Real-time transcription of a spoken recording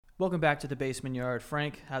Welcome back to the Basement Yard.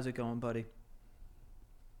 Frank, how's it going, buddy?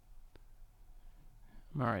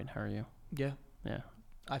 I'm all right. How are you? Yeah. Yeah.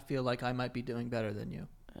 I feel like I might be doing better than you.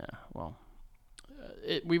 Yeah. Well,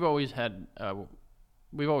 we've always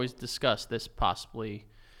discussed this possibly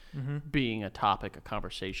being a topic, a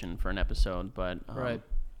conversation for an episode, but right.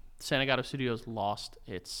 Santa Gato Studios lost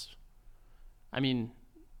its. I mean,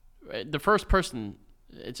 the first person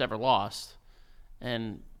it's ever lost,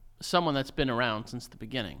 and someone that's been around since the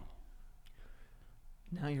beginning.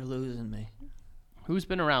 Now you're losing me. Who's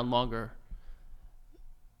been around longer?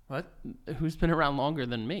 What? Who's been around longer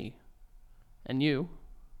than me? And you?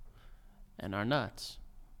 And our nuts.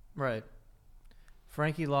 Right.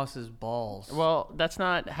 Frankie lost his balls. Well, that's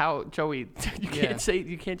not how Joey. You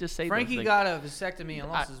can't just say. Frankie got a vasectomy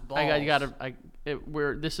and lost his balls.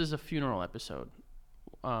 This is a funeral episode.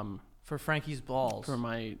 For Frankie's balls. For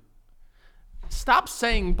my. Stop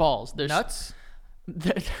saying balls. There's nuts.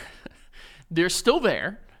 They're still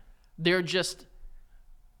there. They're just.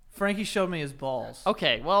 Frankie showed me his balls.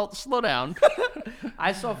 Okay, well, slow down.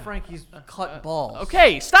 I saw Frankie's cut balls.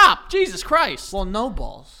 Okay, stop. Jesus Christ. Well, no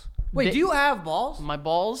balls. Wait, do you have balls? My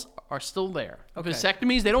balls are still there. Okay.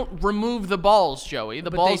 Vasectomies, they don't remove the balls, Joey.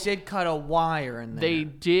 But balls, they did cut a wire in there. They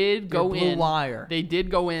did go in. Blue wire. They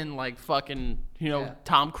did go in like fucking,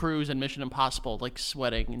 Tom Cruise and Mission Impossible, like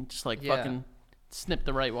sweating and just like fucking snip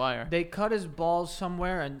the right wire. They cut his balls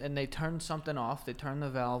somewhere and they turned something off. They turned the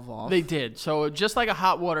valve off. They did. So just like a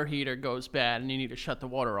hot water heater goes bad and you need to shut the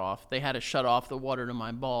water off, they had to shut off the water to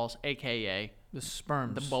my balls, a.k.a. the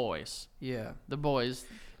sperms. The boys. Yeah. The boys.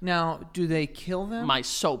 Now, do they kill them? My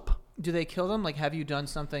soap. Do they kill them? Like, have you done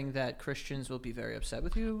something that Christians will be very upset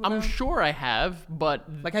with you about? I'm sure I have, but...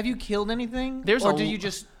 Like, have you killed anything? Did you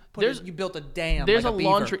just... you built a dam there's like a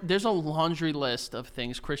beaver? There's a laundry list of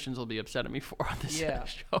things Christians will be upset at me for on this show.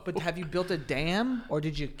 But have you built a dam or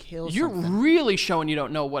did you kill You're something? really showing you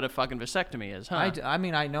don't know what a fucking vasectomy is, huh? I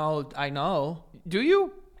mean, I know. Do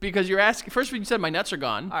you? Because you're asking... First, you said my nuts are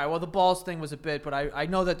gone. All right, well, the balls thing was a bit, but I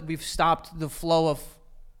know that we've stopped the flow of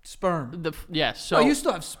sperm. So... Oh, you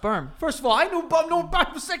still have sperm. First of all, I know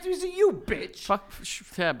about vasectomies to you, bitch. Fuck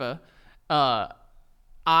Feba.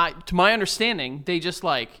 To my understanding, they just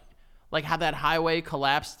like have that highway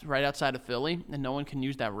collapsed right outside of Philly, and no one can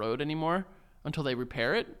use that road anymore until they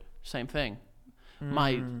repair it. Same thing.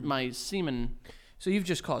 My semen. So you've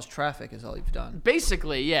just caused traffic, is all you've done.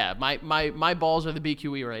 Basically, yeah. My balls are the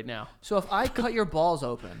BQE right now. So if I cut your balls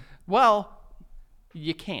open, well,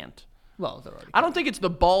 you can't. Well, they're already. I don't think it's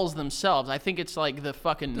the balls themselves. I think it's like the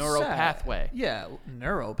fucking neuro pathway. Yeah,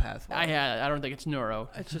 neuro pathway. I don't think it's neuro.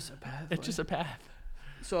 It's just a pathway. It's just a path.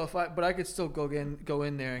 So I could still go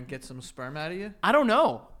in there and get some sperm out of you? I don't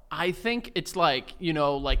know. I think it's like,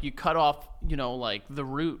 like you cut off, like the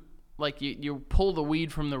root, like you pull the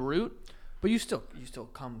weed from the root. But you still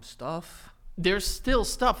cum stuff. There's still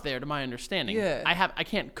stuff there, to my understanding. Yeah. I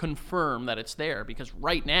can't confirm that it's there because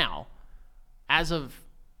right now, as of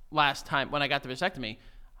last time when I got the vasectomy,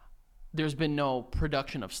 there's been no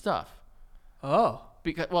production of stuff. Oh.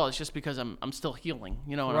 It's just because I'm still healing.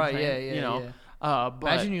 You know what I'm saying? Yeah. But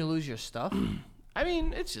imagine you lose your stuff. I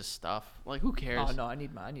mean, it's just stuff. Like, who cares? Oh no, I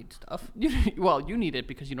need stuff. You need it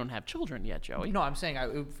because you don't have children yet, Joey. No, I'm saying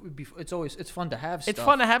it's fun to have stuff. It's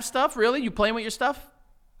fun to have stuff. Really, you playing with your stuff?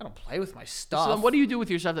 I don't play with my stuff. So then what do you do with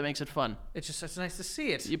your stuff that makes it fun? It's nice to see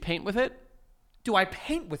it. You paint with it? Do I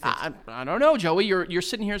paint with it? I don't know, Joey. You're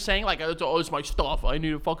sitting here saying like, it's my stuff. I need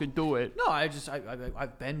to fucking do it. No,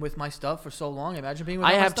 I've been with my stuff for so long. Imagine being with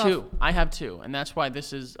my stuff. I have too, and that's why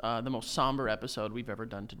this is the most somber episode we've ever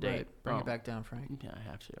done to date. Right. Bring it back down, Frank. Yeah, I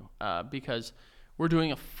have to, because we're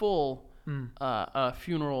doing a full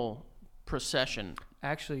funeral procession.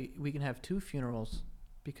 Actually, we can have two funerals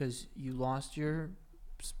because you lost your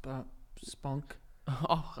spunk.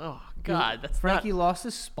 Oh God, that's Frankie lost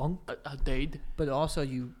his spunk. Dade. But also,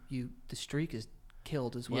 the streak is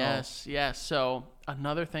killed as well. Yes. So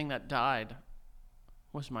another thing that died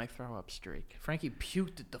was my throw up streak. Frankie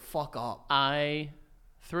puked it the fuck up. I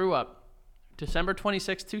threw up December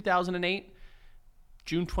 26, 2008,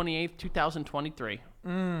 June 28th, 2023.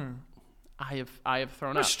 I have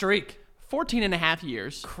thrown up. A streak. 14 and a half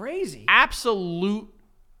years. Crazy. Absolute,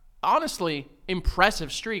 honestly,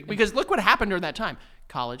 impressive streak. Because look what happened during that time.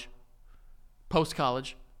 College,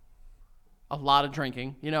 post-college, a lot of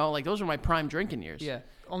drinking. Like those are my prime drinking years. Yeah.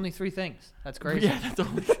 Only 3 things. That's crazy. Yeah, that's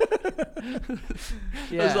only...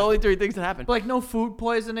 Those are the only 3 things that happened. But like no food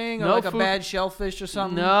poisoning or no like food... a bad shellfish or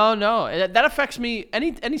something? No. That affects me.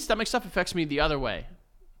 Any stomach stuff affects me the other way.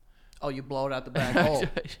 Oh, you blow it out the back hole.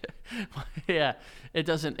 Yeah. It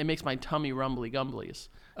doesn't. It makes my tummy rumbly gumblies.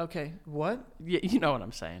 Okay, what? You know what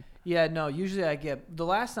I'm saying. Yeah, no, usually I get, the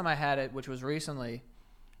last time I had it, which was recently,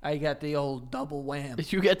 I got the old double wham.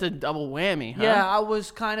 You get the double whammy, huh? Yeah, I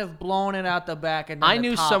was kind of blowing it out the back, and then I the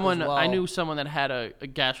knew top someone. as well. I knew someone that had a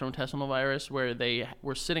gastrointestinal virus where they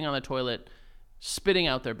were sitting on the toilet, spitting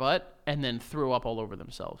out their butt, and then threw up all over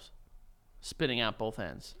themselves, spitting out both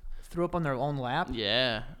ends. Threw up on their own lap.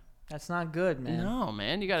 Yeah. That's not good, man. No,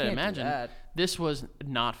 man, you got to Can't do imagine that. this was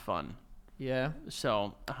not fun. Yeah.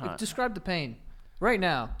 So, Describe the pain. Right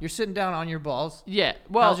now, you're sitting down on your balls. yeah.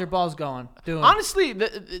 Well, How's your balls going? Doing. honestly,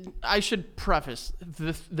 I should preface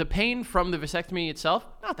the pain from the vasectomy itself,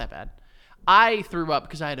 not that bad. I threw up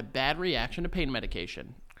because I had a bad reaction to pain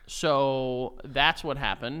medication. So that's what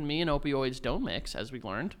happened. Me and opioids don't mix, as we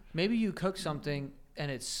learned. Maybe you cooked something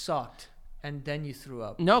and it sucked, and then you threw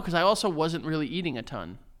up. No, because I also wasn't really eating a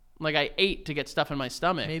ton. Like, I ate to get stuff in my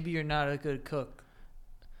stomach. Maybe you're not a good cook.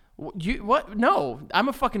 You what? No, I'm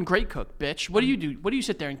a fucking great cook, bitch. What do you do? What do you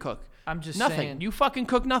sit there and cook? I'm just Nothing. saying. You fucking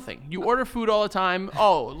cook nothing. You order food all the time.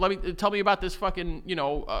 Oh, tell me about this fucking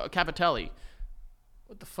capitelli.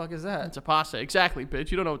 What the fuck is that? It's a pasta. Exactly,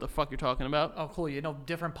 bitch. You don't know what the fuck you're talking about. Oh, cool. You know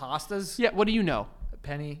different pastas? Yeah. What do you know?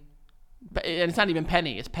 Penny, And it's not even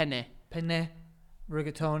penny. It's penne. penne,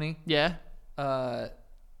 rigatoni, Yeah.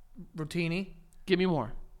 rotini, Give me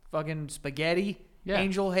more. fucking spaghetti, Yeah.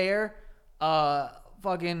 angel hair,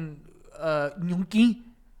 fucking gnocchi,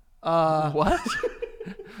 What?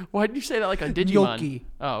 Why did you say that like a Digimon? Gnocchi.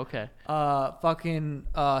 Oh, okay. fucking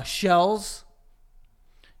shells.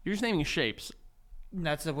 You're just naming shapes.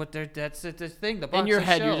 That's what they're. That's the thing. The box In your of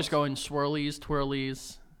head, you're shells. just going swirlies,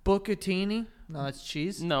 twirlies. Bucatini. No, that's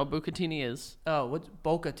cheese. No, bucatini is. Oh, what's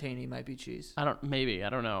bocatini? Might be cheese. I don't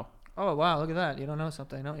know. Oh wow, look at that. You don't know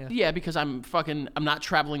something, don't you? Yeah, because I'm not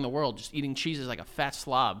traveling the world, just eating cheeses like a fat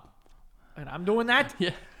slob. And I'm doing that.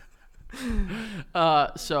 Yeah.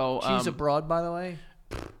 So Cheese abroad, by the way.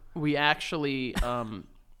 we actually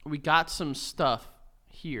we got some stuff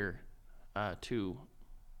here to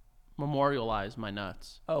memorialize my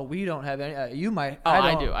nuts. Oh, we don't have any. You might. Oh,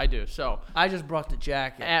 I I do. So I just brought the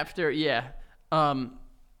jacket.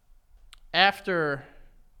 after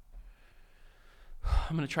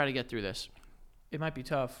I'm gonna try to get through this. It might be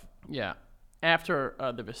tough. Yeah. After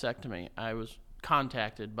the vasectomy, I was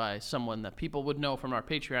contacted by someone that people would know from our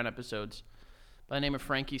Patreon episodes by the name of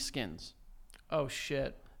Frankie Skins. Oh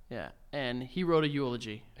shit. Yeah. And he wrote a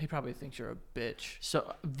eulogy. He probably thinks you're a bitch.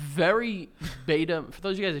 So very beta. For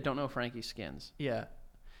those of you guys that don't know Frankie Skins, Yeah.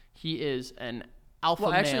 he is an alpha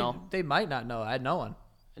Well, actually, male. they might not know. I know one.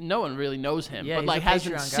 No one really knows him, Yeah, but he's like a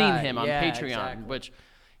hasn't Patreon seen guy. him on Yeah, Patreon, exactly. which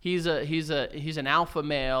he's an alpha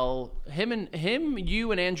male.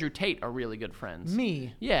 You and Andrew Tate are really good friends.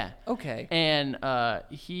 Me. Yeah. Okay. And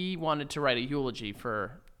he wanted to write a eulogy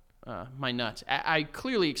for my nuts. I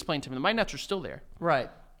clearly explained to him that my nuts are still there. Right.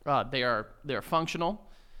 They're functional.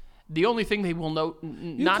 The only thing they will note You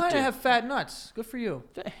not kind do. of have fat nuts. Good for you.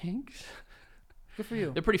 Thanks. Good for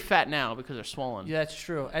you. They're pretty fat now because they're swollen. Yeah, that's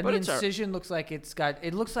true. And But the it's a- incision looks like it's got.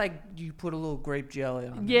 It looks like you put a little grape jelly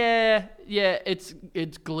on. Yeah. It's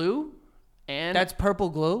glue, and That's purple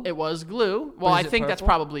glue. it was glue. Well, is I it think that's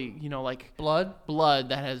purple? probably Blood. blood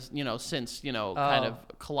that has since kind of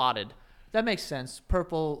clotted. That makes sense.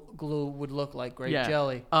 Purple glue would look like grape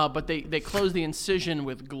jelly. But they closed the incision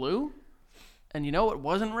with glue, and you know what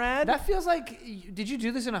wasn't rad? That feels like. Did you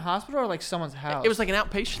do this in a hospital or like someone's house? It was like an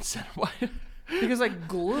outpatient center. Why? because like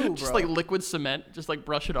glue, bro. Just like liquid cement, just like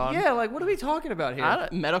brush it on. yeah, like what are we talking about here?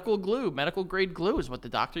 Medical glue, medical grade glue is what the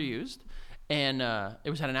doctor used, and it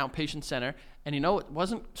was at an outpatient center. And it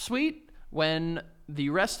wasn't sweet when the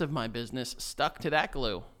rest of my business stuck to that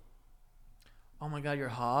glue. Oh my god, you're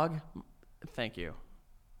a hog. Thank you.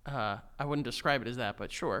 I wouldn't describe it as that,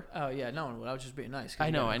 but sure. Oh yeah, no one would. I was just being nice. 'Cause I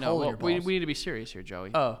you know, got a I know. hole in Well, your we balls. need to be serious here,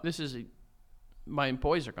 Joey. Oh. My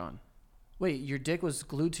boys are gone. Wait, your dick was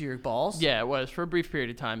glued to your balls? Yeah, it was for a brief period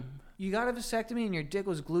of time. You got a vasectomy and your dick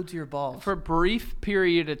was glued to your balls. For a brief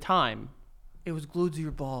period of time. It was glued to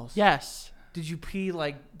your balls. Yes. Did you pee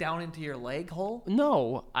like down into your leg hole?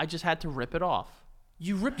 No, I just had to rip it off.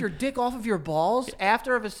 You ripped your dick off of your balls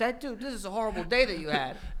after a vasectomy? Dude, this is a horrible day that you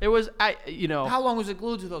had. It was How long was it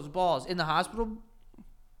glued to those balls? In the hospital?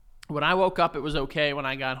 when I woke up, it was okay. When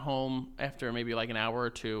I got home after maybe like an hour or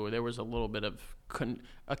two, there was a little bit of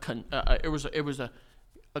it was a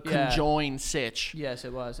conjoined sitch. Yes,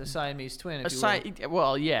 it was. A Siamese twin, if you will.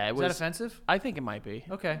 Well, yeah, it Is was. that offensive? I think it might be.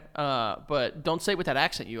 Okay. But don't say it with that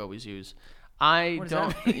accent you always use. I What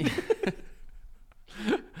don't. does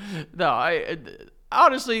that No,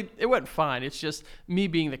 honestly, it went fine. It's just me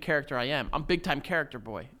being the character I am. I'm big time character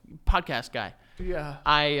boy, podcast guy. Yeah.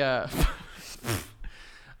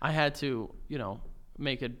 I had to,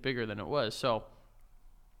 make it bigger than it was. So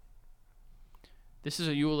this is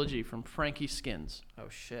a eulogy from Frankie Skins, Oh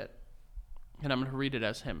shit. and I'm going to read it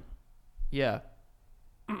as him. Yeah.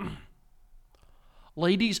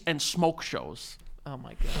 Ladies and smoke shows. Oh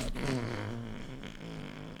my god.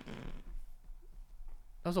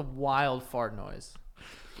 That was a wild fart noise.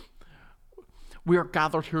 We are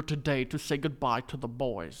gathered here today to say goodbye to the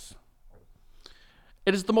boys.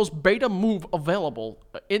 It is the most beta move available.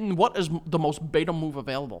 In what is the most beta move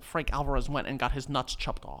available? Frank Alvarez went and got his nuts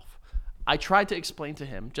chopped off. I tried to explain to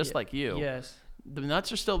him, just like you. Yes. The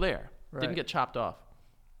nuts are still there. Right. Didn't get chopped off.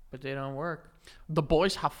 But they don't work. The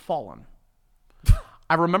boys have fallen.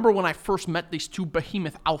 I remember when I first met these two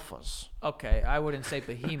behemoth alphas. Okay, I wouldn't say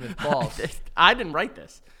behemoth balls. I didn't write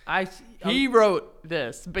this. He wrote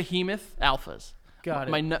this. Behemoth alphas. Got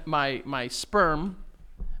it. My sperm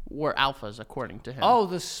were alphas, according to him. Oh,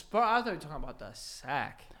 the sperm. I thought you were talking about the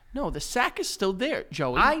sack. No, the sack is still there,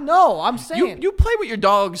 Joey. I know. I'm saying. You play with your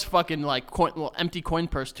dog's fucking little empty coin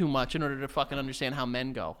purse too much in order to fucking understand how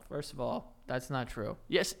men go. First of all, that's not true.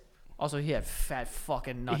 Yes, Also, he had fat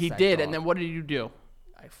fucking nuts. he that did. dog. And then what did you do?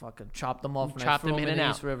 I fucking chopped them off and Chopped I threw them them in in the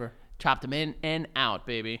and East out. River. Chopped them in and out,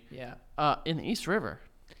 baby. Yeah. In the East River.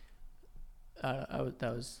 That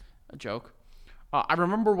was. A joke. I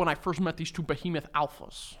remember when I first met these two behemoth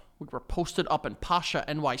alphas. We were posted up in Pasha,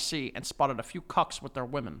 NYC, and spotted a few cucks with their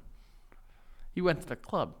women. He went to the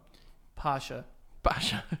club. Pasha.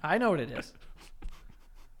 Pasha. I know what it is.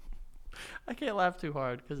 I can't laugh too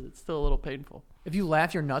hard because it's still a little painful. If you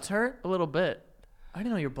laugh, your nuts hurt? A little bit. I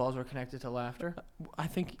didn't know your balls were connected to laughter. I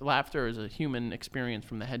think laughter is a human experience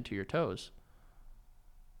from the head to your toes.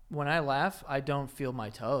 When I laugh, I don't feel my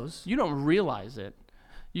toes. You don't realize it.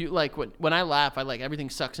 You like when I laugh, I like everything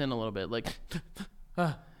sucks in a little bit, like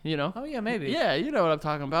you know. Oh, yeah, maybe. Yeah, you know what I'm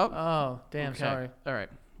talking about. Oh, damn, Okay. sorry. All right.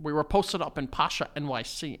 We were posted up in Pasha,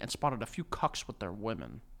 NYC, and spotted a few cucks with their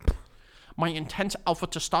women. My intense alpha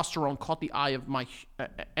testosterone caught the eye of my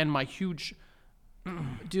huge.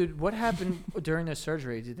 Dude, what happened during the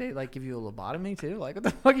surgery? Did they, give you a lobotomy, too? Like, what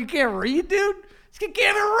the fuck? You can't read, dude? You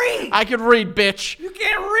can't even read! I can read, bitch. You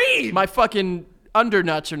can't read! My fucking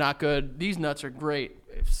undernuts are not good. These nuts are great.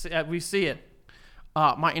 We see it.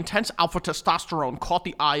 My intense alpha testosterone caught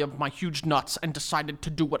the eye of my huge nuts and decided to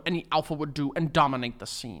do what any alpha would do and dominate the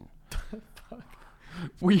scene.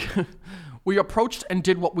 We approached and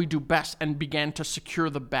did what we do best and began to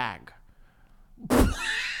secure the bag.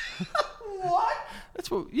 What? That's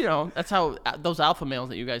what, that's how those alpha males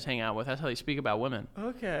that you guys hang out with, that's how they speak about women.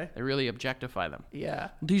 Okay. They really objectify them. Yeah.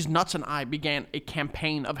 These nuts and I began a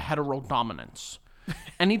campaign of heterodominance.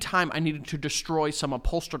 Anytime I needed to destroy some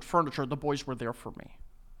upholstered furniture, the boys were there for me.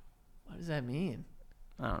 What does that mean?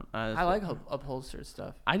 I like upholstered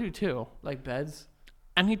stuff. I do too. Like beds.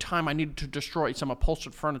 Anytime I needed to destroy some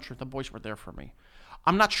upholstered furniture, the boys were there for me.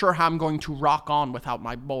 I'm not sure how I'm going to rock on without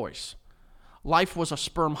my boys. Life was a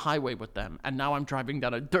sperm highway with them, and now I'm driving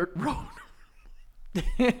down a dirt road.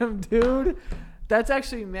 Damn, dude. That's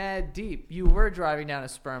actually mad deep. You were driving down a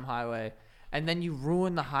sperm highway, and then you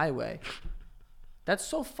ruined the highway. That's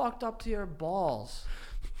so fucked up to your balls.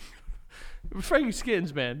 Frankie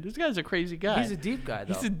Skins, man. This guy's a crazy guy. He's a deep guy,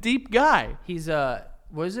 though. He's a deep guy. He's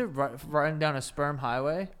what is it? Running down a sperm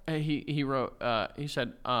highway? He wrote, he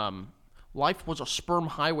said, life was a sperm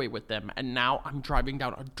highway with them, and now I'm driving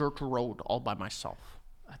down a dirt road all by myself.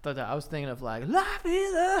 I was thinking of life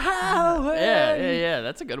is a highway. Yeah.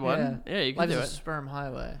 That's a good one. Yeah, you can life do is it. a sperm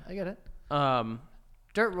highway. I get it.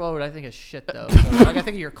 Dirt Dirt road, I think is shit though. I think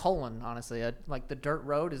of your colon, honestly. The dirt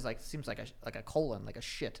road is seems like a colon, like a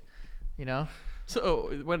shit, you know.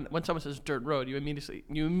 So when someone says dirt road, you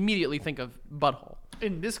immediately think of butthole.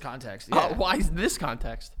 In this context, yeah. Why is this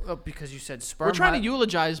context? Oh, because you said sperm. We're trying to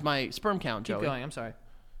eulogize my sperm count, Joey. Keep going. I'm sorry.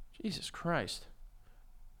 Jesus Christ.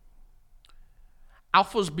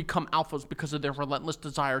 Alphas become alphas because of their relentless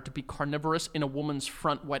desire to be carnivorous in a woman's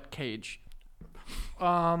front wet cage.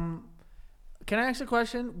 Can I ask a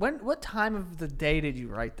question? What time of the day did you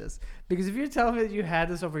write this? Because if you're telling me that you had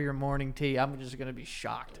this over your morning tea, I'm just gonna be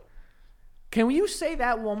shocked. Can you say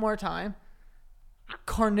that one more time?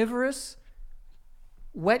 Carnivorous,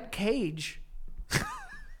 wet cage.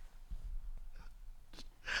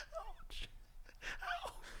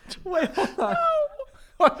 Wait, hold on.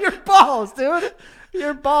 Oh, your balls, dude.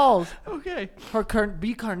 Your balls. Okay.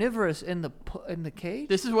 Be carnivorous in the cage.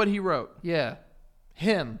 This is what he wrote. Yeah,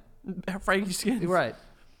 him. Frankie Skins. Right.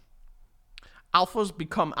 Alphas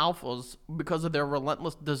become alphas because of their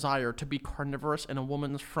relentless desire to be carnivorous in a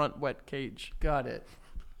woman's front wet cage. Got it.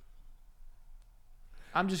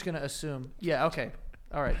 I'm just going to assume. Yeah, okay.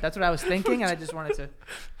 All right. That's what I was thinking, and I just wanted to.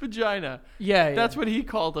 Vagina. Yeah. That's what he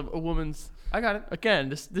called a woman's. I got it. Again,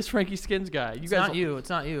 this Frankie Skins guy. You It's guys. not you. It's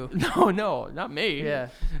not you. No, not me. Yeah.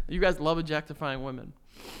 You guys love objectifying women.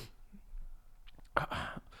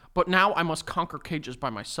 But now I must conquer cages by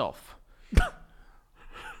myself.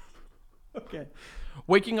 Okay.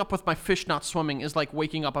 Waking up with my fish not swimming is like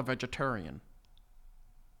waking up a vegetarian.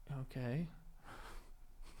 Okay.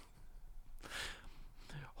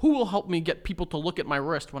 Who will help me get people to look at my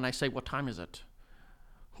wrist when I say, what time is it?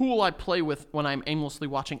 Who will I play with when I'm aimlessly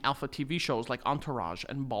watching alpha TV shows like Entourage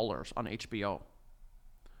and Ballers on HBO?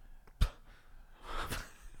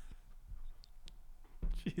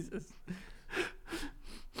 Jesus.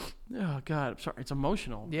 Oh, God. I'm sorry. It's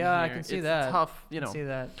emotional. Yeah, I here. can see It's that. tough, I can see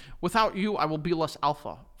that. Without you, I will be less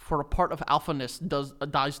alpha, for a part of alphaness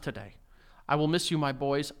dies today. I will miss you, my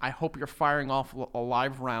boys. I hope you're firing off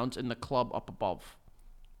live rounds in the club up above.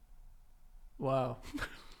 Wow.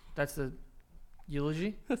 That's the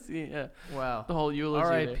eulogy? Yeah. Wow. The whole eulogy.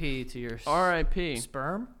 R.I.P. to your R.I.P.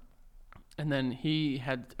 sperm? And then he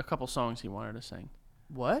had a couple songs he wanted to sing.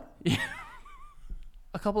 What?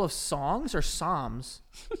 A couple of songs or psalms?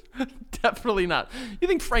 Definitely not. You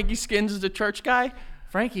think Frankie Skins is a church guy?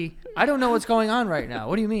 Frankie, I don't know what's going on right now.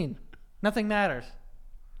 What do you mean? Nothing matters.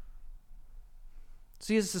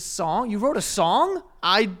 See, it's a song? You wrote a song?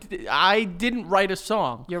 I didn't write a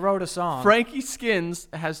song. You wrote a song. Frankie Skins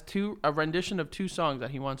has a rendition of 2 songs that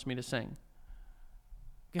he wants me to sing.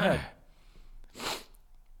 Go ahead.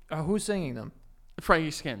 Who's singing them? Frankie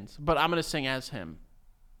Skins, but I'm going to sing as him.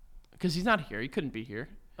 Because he's not here. He couldn't be here.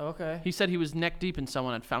 Okay. He said he was neck deep in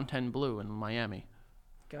someone at Fontainebleau in Miami.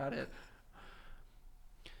 Got it.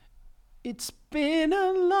 It's been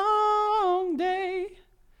a long day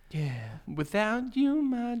Yeah. without you,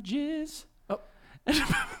 my jizz. Oh.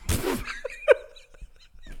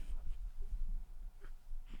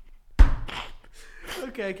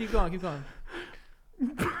 Okay, keep going, keep going.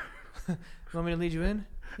 Want me to lead you in?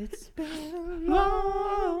 It's been a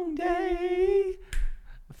Long day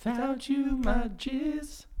without you, my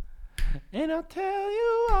jizz. And I'll tell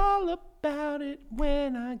you all about it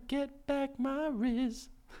when I get back my riz.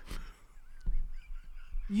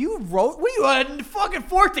 You wrote? Were you a fucking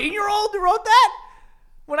 14-year-old who wrote that?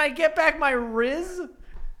 When I get back my Riz?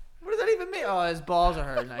 What does that even mean? Oh, his balls are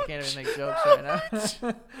hurting. I can't even make jokes right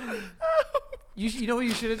now. You know what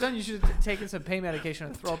you should have done? You should have taken some pain medication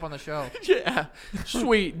and throw up on the show. Yeah,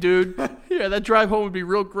 sweet, dude. Yeah, that drive home would be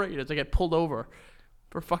real great as I get pulled over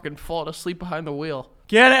for fucking falling asleep behind the wheel.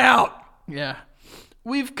 Get out! Yeah.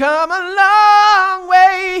 We've come a long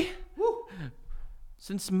way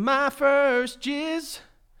since my first jizz.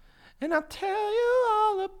 And I'll tell you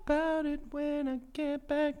all about it when I get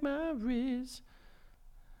back my riz.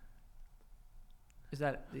 Is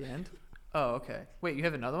that the end? Oh, okay. Wait, you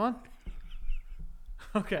have another one?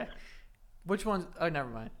 Okay. Which one's... Oh, never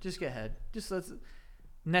mind. Just get ahead. Let's...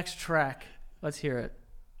 Next track. Let's hear it.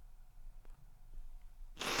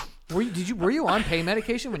 Were you on pain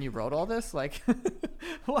medication when you wrote all this? Like,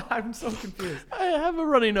 well, I'm so confused. I have a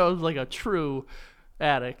runny nose like a true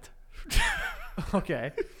addict.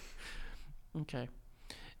 Okay. Okay.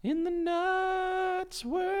 In the nuts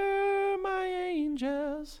were my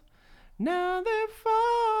angels. Now they're far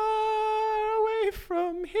away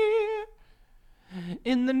from here.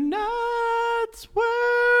 In the nuts were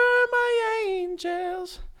my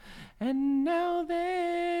angels. And now they're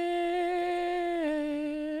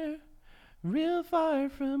real far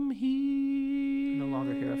from here. No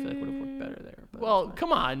longer here. I feel like would have worked better there. But Well,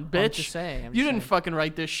 come on, bitch. I'm just saying. You didn't fucking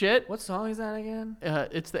write this shit. What song is that again?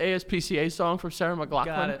 It's the ASPCA song from Sarah McLachlan.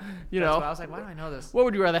 Got it. You That's know, why I was like, why do I know this? what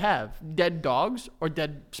would you rather have? Dead dogs or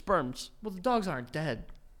dead sperms? Well, the dogs aren't dead.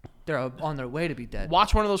 They're on their way to be dead.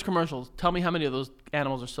 Watch one of those commercials. Tell me how many of those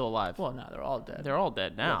animals are still alive. Well, no, they're all dead. They're all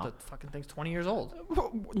dead now. Well, the fucking thing's 20 years old.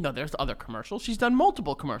 No, there's other commercials. She's done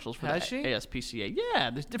multiple commercials for Has the she? ASPCA. Yeah,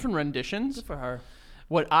 there's different renditions. Good for her.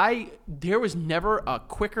 There was never a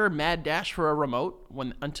quicker mad dash for a remote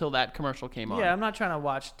until that commercial came on. Yeah, I'm not trying to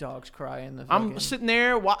watch dogs cry in the I'm fucking... sitting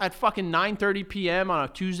there at fucking 9:30 p.m. on a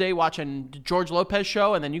Tuesday watching the George Lopez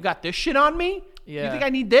show, and then you got this shit on me? Yeah. You think I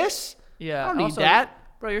need this? Yeah. I don't need Also, that.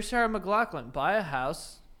 Bro, you're Sarah McLachlan. Buy a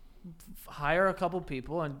house, hire a couple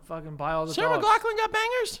people, and fucking buy all the Sarah dogs. McLachlan got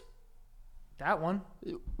bangers? That one.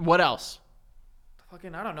 What else?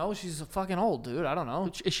 Fucking, I don't know. She's fucking old, dude. I don't know.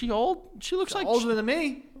 Is she old? She looks like... older than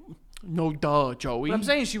me. No, duh, Joey. But I'm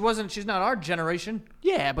saying she's not our generation.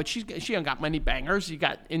 Yeah, but she ain't got many bangers. You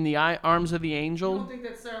got In the Arms of the You Angel. don't think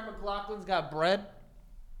that Sarah McLachlan's got bread?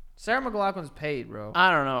 Sarah McLachlan's paid, bro.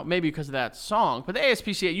 I don't know. Maybe because of that song. But the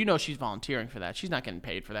ASPCA, you know she's volunteering for that. She's not getting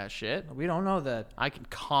paid for that shit. We don't know that. I can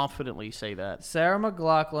confidently say that. Sarah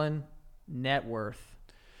McLachlan net worth.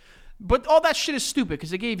 But all that shit is stupid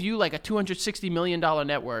because they gave you like a $260 million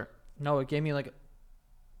net worth. No, it gave me like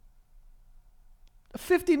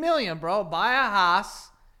 $50 million, bro. Buy a house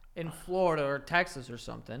in Florida or Texas or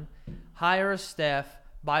something. Hire a staff.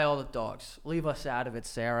 Buy all the dogs. Leave us out of it,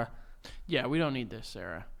 Sarah. Yeah, we don't need this,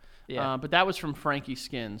 Sarah. Yeah. But that was from Frankie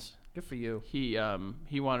Skins. Good for you. He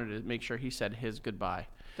wanted to make sure he said his goodbye.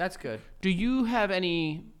 That's good. Do you have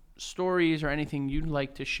any stories or anything you'd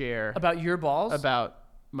like to share About your balls? about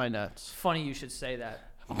my nuts? Funny you should say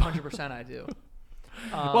that. 100% I do.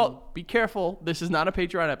 Well, be careful. This is not a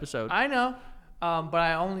Patreon episode. I know, but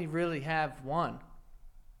I only really have one.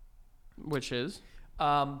 Which is?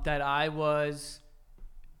 That I was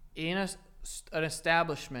in an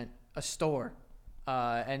establishment, a store,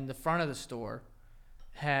 and the front of the store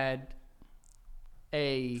had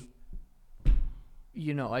a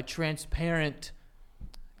transparent.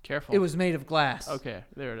 Careful. It was made of glass. Okay,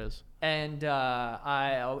 there it is. And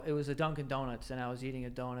it was a Dunkin' Donuts, and I was eating a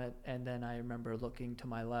donut, and then I remember looking to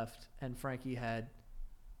my left, and Frankie had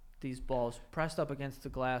these balls pressed up against the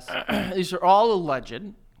glass. These are all alleged.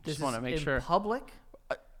 This Just want to is make in sure. public,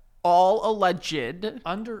 All alleged.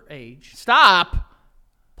 underage, Stop.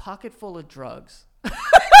 pocket full of drugs.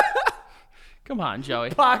 Come on,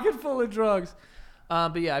 Joey. Pocket full of drugs.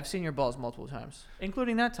 But yeah, I've seen your balls multiple times,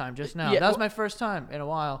 including that time just now. Yeah, That was my first time in a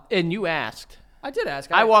while. And you asked. I did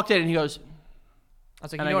ask. I walked in and he goes, I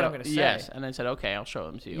was like, and you know I what go, I'm going to say? yes. And I said, okay, I'll show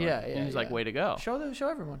them to you. Yeah, And he's yeah, like, yeah. way to go. Show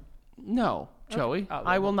everyone. No, Joey, Oh,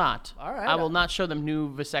 I will not. all right. I will not show them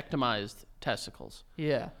new vasectomized testicles.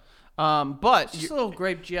 Yeah. But Just a little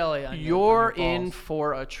grape jelly on you're on your in balls.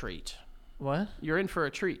 for a treat. What? You're in for a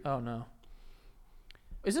treat. Oh no.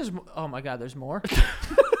 Is this? Oh my God! There's more.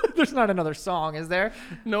 There's not another song, is there?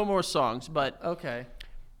 No more songs, but Okay.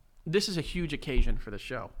 this is a huge occasion for the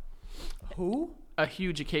show. Who? A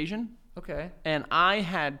huge occasion. Okay. And I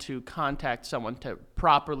had to contact someone to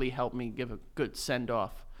properly help me give a good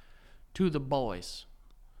send-off to the boys,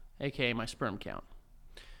 a.k.a. my sperm count.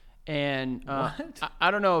 And What?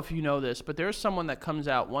 I don't know if you know this, but there's someone that comes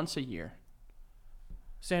out once a year.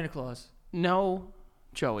 Santa Claus. No,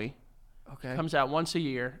 Joey. Okay. Comes out once a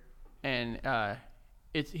year, and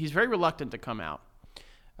he's very reluctant to come out.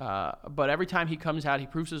 But every time he comes out, he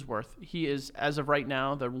proves his worth. He is, as of right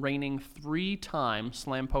now, the reigning 3-time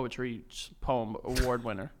Slam Poetry Poem Award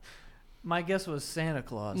winner. My guess was Santa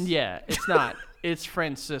Claus. Yeah, it's not. It's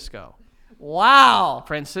Francisco. Wow.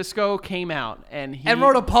 Francisco came out and he And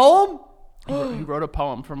wrote a poem? he wrote a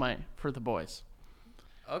poem for the boys,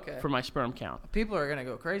 Okay. for my sperm count. People are gonna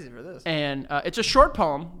go crazy for this. And it's a short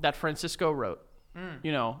poem that Francisco wrote.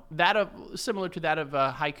 You know, similar to that of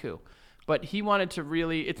haiku. But he wanted to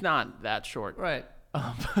really, it's not that short. Right.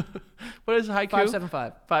 What is haiku?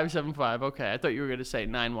 575. 575. Okay, I thought you were going to say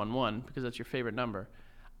 911 because that's your favorite number.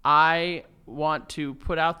 I want to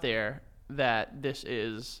put out there that this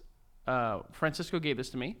is, Francisco gave this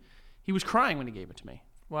to me. He was crying when he gave it to me.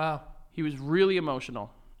 Wow. He was really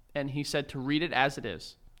emotional. And he said to read it as it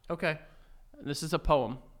is. Okay. This is a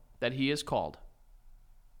poem that he has called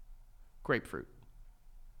Grapefruit.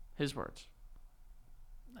 His words.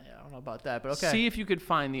 Yeah, I don't know about that, but okay. See if you could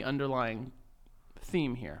find the underlying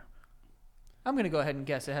theme here. I'm gonna go ahead and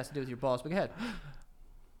guess it has to do with your balls, but go ahead.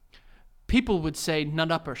 People would say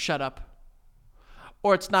nut up or shut up.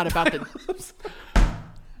 Or it's not about the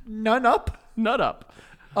None up? nut up.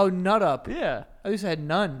 Oh, nut up. Yeah. I used to had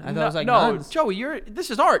none. I thought it was like no, nuns. Joey,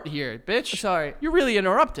 this is art here, bitch. Sorry. You're really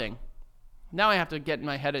interrupting. Now I have to get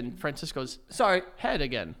my head in Francisco's Sorry. head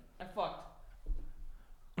again. I fucked.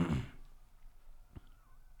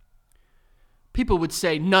 People would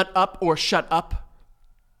say nut up or shut up.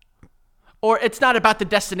 Or it's not about the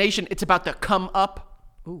destination, it's about the come up.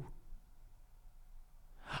 Ooh.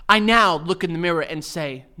 I now look in the mirror and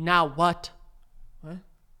say, now what? What?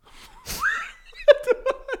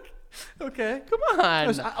 Okay. Come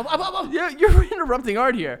on. Yeah. You're interrupting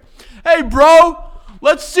art here. Hey, bro,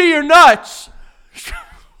 let's see your nuts.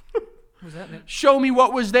 What was that? Show me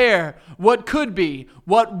what was there, what could be,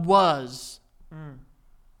 what was.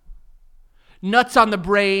 Nuts on the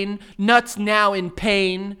brain, nuts now in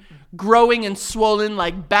pain, growing and swollen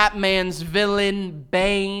like Batman's villain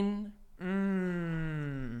Bane.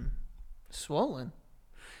 Swollen.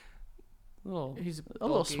 He's a bulky.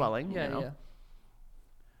 little swelling. Yeah, you know. yeah.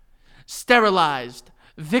 Sterilized,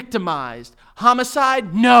 victimized,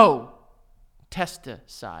 homicide? No.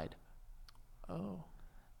 Testicide. Oh.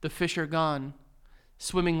 The fish are gone,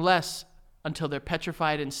 swimming less until they're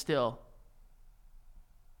petrified and still,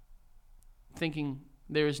 thinking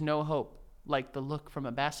there is no hope, like the look from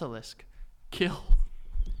a basilisk. Kill.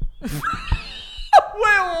 Wait,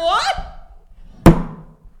 what?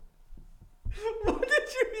 What did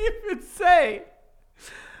you even say?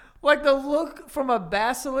 Like the look from a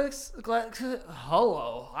basilisk?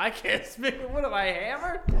 Hello, I can't speak. What am I,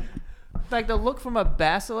 hammered? Like the look from a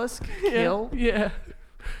basilisk? Kill? Yeah.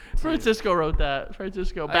 Francisco wrote that.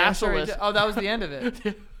 Francisco. I'm sure he Basilisk. did. Oh, that was the end of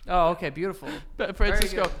it. Oh, okay, beautiful. Francisco.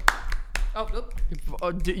 Very good. Oh,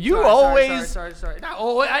 oop. You Sorry, always. Sorry. No,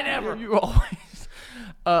 oh, I never. You always.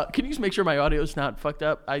 Can you just make sure my audio's not fucked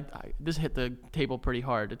up? This hit the table pretty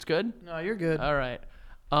hard. It's good? No, you're good. All right.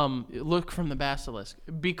 Look from the basilisk.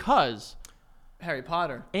 Because. Harry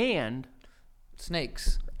Potter. And.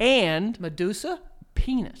 Snakes. And. Medusa?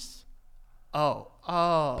 Penis.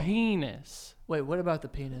 Oh. Penis. Wait, what about the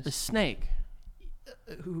The penis? snake.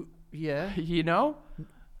 Yeah. You know?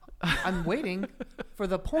 I'm waiting for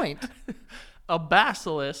the point. A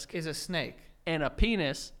basilisk Is a snake. and a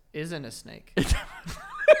penis. Isn't a snake.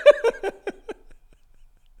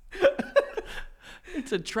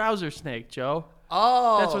 It's a trouser snake, Joe.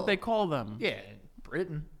 Oh. That's what they call them. Yeah,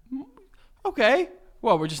 Britain. Okay.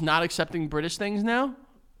 Well, we're just not accepting British things now?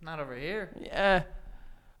 Not over here. Yeah.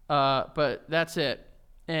 But that's it.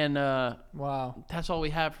 And Wow. that's all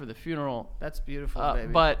we have for the funeral. That's beautiful,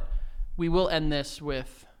 baby. But we will end this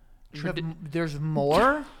with... There's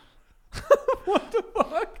more? What the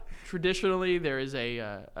fuck? Traditionally, there is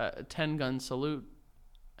a 10-gun salute,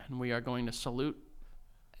 and we are going to salute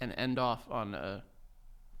and end off on a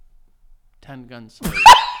 10-gun salute.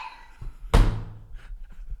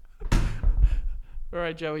 All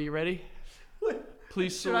right, Joey, you ready?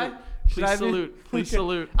 Please salute. Please salute. Please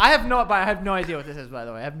salute. I have no idea what this is, by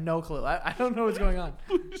the way. I have no clue. I don't know what's going on.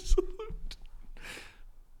 Please salute.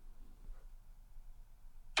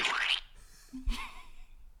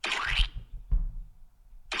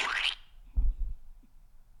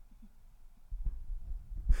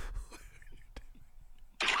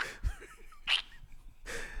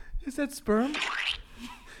 Is that sperm?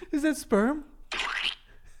 Is that sperm?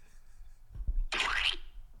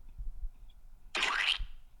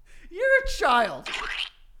 You're a child.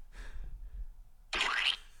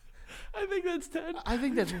 I think that's 10. I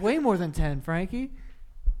think that's way more than 10, Frankie.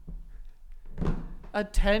 A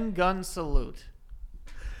 10-gun salute.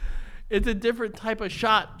 It's a different type of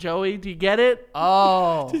shot, Joey. Do you get it?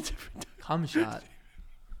 Oh. It's a different type. Cum shot.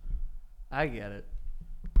 I get it.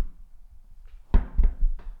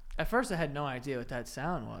 At first, I had no idea what that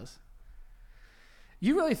sound was.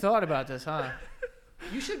 You really thought about this, huh?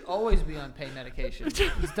 You should always be on pain medication.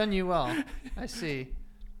 It's done you well. I see.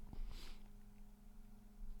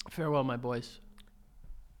 Farewell, my boys.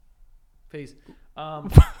 Peace.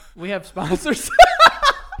 We have sponsors.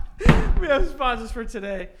 We have sponsors for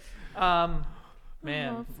today. Man,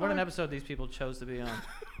 what an episode these people chose to be on.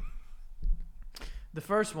 The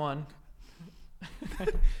first one.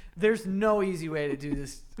 There's no easy way to do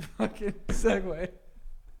this fucking segue.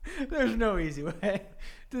 There's no easy way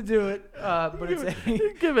to do it, but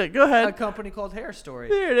it's Give it. Go a ahead. company called Hair Story.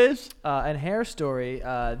 There it is. And Hair Story,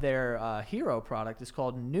 their hero product is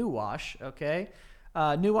called New Wash. Okay,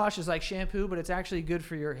 New Wash is like shampoo, but it's actually good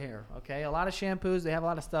for your hair. Okay, a lot of shampoos, they have a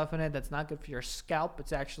lot of stuff in it that's not good for your scalp.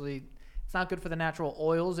 It's not good for the natural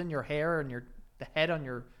oils in your hair and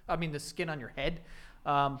the skin on your head.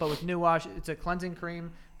 But with New Wash, it's a cleansing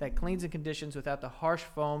cream that cleans and conditions without the harsh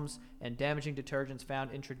foams and damaging detergents found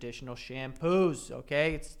in traditional shampoos.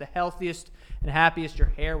 Okay, it's the healthiest and happiest your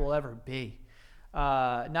hair will ever be.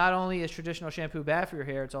 Not only is traditional shampoo bad for your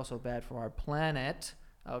hair, it's also bad for our planet.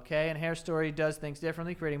 Okay, and Hair Story does things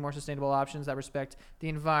differently, creating more sustainable options that respect the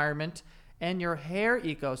environment and your hair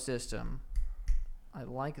ecosystem. I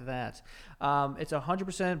like that. It's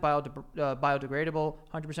 100% biodegradable,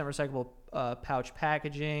 100% recyclable pouch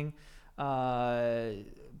packaging.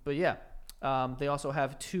 But yeah, they also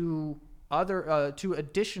have two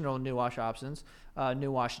additional New Wash options: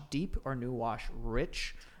 New Wash Deep or New Wash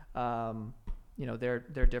Rich.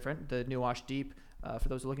 They're different. The New Wash Deep, for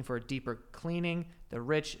those who are looking for a deeper cleaning. The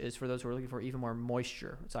Rich is for those who are looking for even more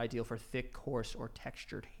moisture. It's ideal for thick, coarse, or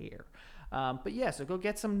textured hair. But yeah, so go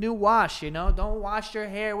get some New Wash, Don't wash your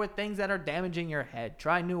hair with things that are damaging your head.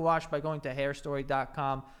 Try New Wash by going to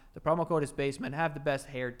hairstory.com. The promo code is BASEMENT. Have the best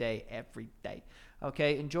hair day every day.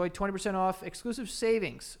 Okay, enjoy 20% off exclusive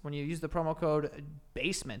savings when you use the promo code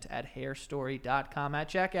BASEMENT at hairstory.com at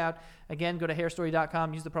checkout. Again, go to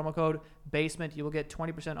hairstory.com, use the promo code BASEMENT. You will get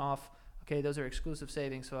 20% off. Okay, those are exclusive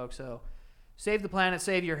savings, folks. So save the planet,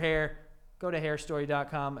 save your hair. go to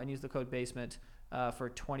hairstory.com and use the code BASEMENT for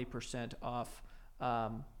 20% off.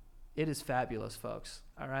 It is fabulous, folks.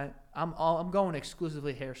 All right, I'm going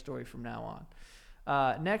exclusively Hair Story from now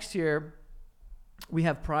on. Next year, we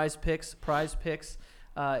have Prize Picks. Prize Picks.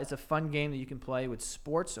 It's a fun game that you can play with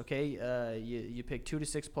sports. Okay, you pick 2 to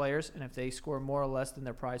 6 players, and if they score more or less than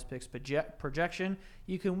their Prize Picks projection,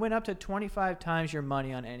 you can win up to 25 times your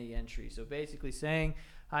money on any entry. So basically, saying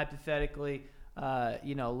hypothetically,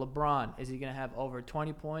 LeBron, is he going to have over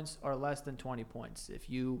 20 points or less than 20 points?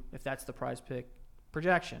 If that's the Prize Pick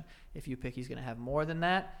projection, if you pick he's going to have more than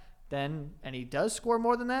that, and he does score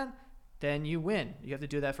more than that, then you win. You have to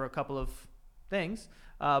do that for a couple of things,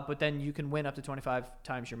 but then you can win up to 25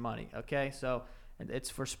 times your money. Okay, so it's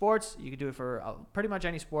for sports. You can do it for pretty much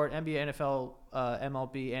any sport: NBA, NFL,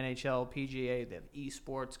 MLB, NHL, PGA. They have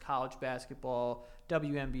esports, college basketball,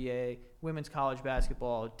 WNBA, women's college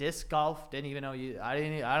basketball, disc golf. Didn't even know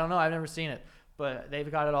I don't know. I've never seen it, but they've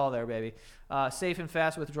got it all there, baby. Safe and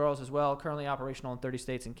fast withdrawals as well. Currently operational in 30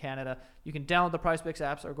 states and Canada. You can download the PrizePicks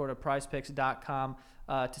apps or go to prizepicks.com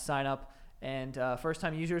to sign up. And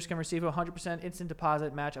first-time users can receive a 100% instant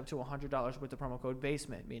deposit match up to $100 with the promo code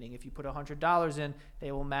BASEMENT, meaning if you put $100 in,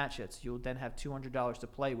 they will match it. So you'll then have $200 to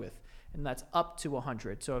play with, and that's up to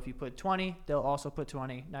 $100. So if you put $20, they'll also put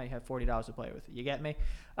 $20. Now you have $40 to play with. You get me?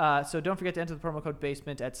 So don't forget to enter the promo code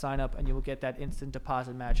BASEMENT at sign-up, and you will get that instant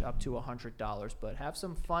deposit match up to $100. But have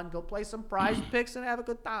some fun. Go play some Prize Picks and have a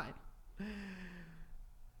good time.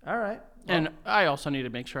 All right. And I also need to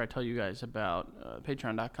make sure I tell you guys about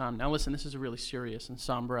Patreon.com. Now, listen, this is a really serious and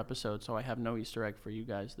somber episode, so I have no Easter egg for you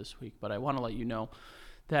guys this week. But I want to let you know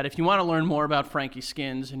that if you want to learn more about Frankie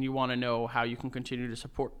Skins and you want to know how you can continue to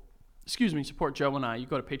support Joe and I, you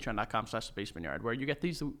go to patreon.com/thebasementyard, where you get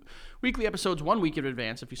these weekly episodes 1 week in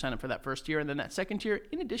advance if you sign up for that first year. And then that second year,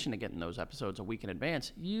 in addition to getting those episodes a week in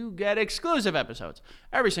advance, you get exclusive episodes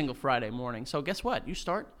every single Friday morning. So guess what?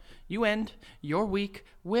 You end your week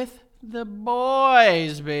with the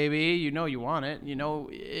boys, baby. You know you want it. You know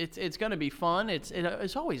it's going to be fun.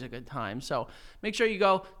 It's always a good time. So make sure you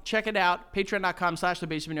go check it out.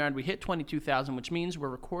 Patreon.com/thebasementyard. We hit 22,000, which means we're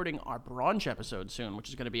recording our brunch episode soon, which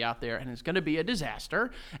is going to be out there, and it's going to be a disaster.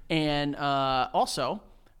 And also,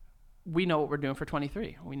 we know what we're doing for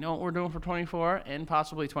 23. We know what we're doing for 24 and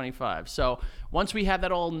possibly 25. So once we have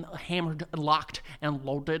that all hammered, locked, and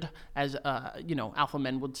loaded, as alpha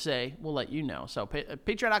men would say, we'll let you know. So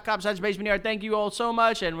patreon.com/basementyard. Thank you all so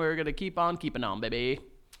much, and we're gonna keep on keeping on, baby.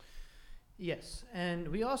 Yes, and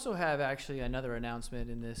we also have actually another announcement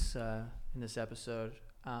in this episode.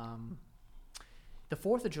 The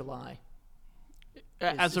 4th of July.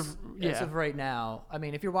 As of right now, I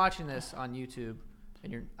mean, if you're watching this on YouTube.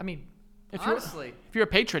 And honestly, if you're a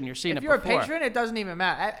patron, you're seeing it before. If you're a patron, it doesn't even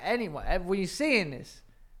matter. Anyone, when you're seeing this,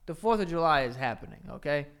 the 4th of July is happening,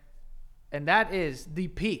 okay? And that is the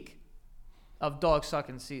peak of dog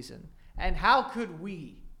sucking season. And how could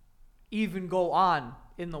we even go on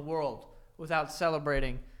in the world without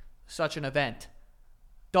celebrating such an event?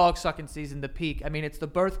 Dog sucking season, the peak. I mean, it's the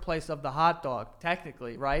birthplace of the hot dog,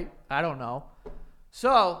 technically, right? I don't know.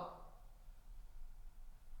 So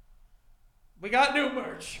we got new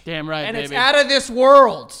merch. Damn right, and baby. It's out of this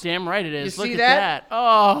world. Damn right it is. You Look see at that.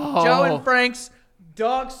 Oh. Joe and Frank's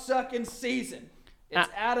dog sucking season. It's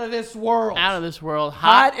out of this world. Out of this world.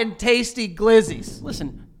 Hot and tasty glizzies.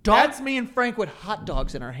 Listen, that's me and Frank with hot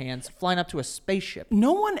dogs in our hands flying up to a spaceship.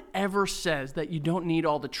 No one ever says that you don't need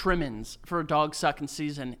all the trimmings for a dog sucking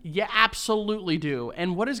season. You absolutely do.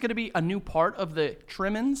 And what is going to be a new part of the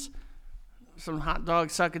trimmings? Some hot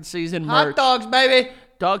dog sucking season merch. Hot dogs, baby.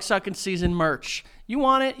 Dog sucking season merch. You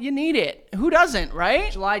want it, you need it. Who doesn't,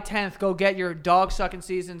 right? July 10th, go get your dog sucking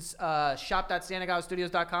seasons.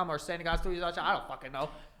 Shop.santagostudios.com or santagostudios.com. I don't fucking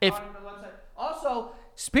know. Also,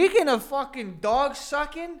 speaking of fucking dog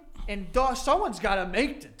sucking and someone's got to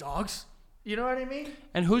make the dogs. You know what I mean?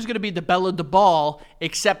 And who's going to be the belle of the ball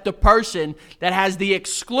except the person that has the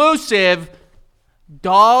exclusive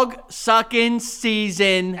dog sucking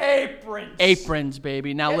season aprons,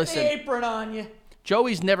 baby. Now listen. Get the apron on you.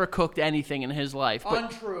 Joey's never cooked anything in his life.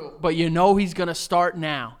 Untrue. But you know he's going to start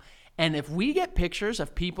now. And if we get pictures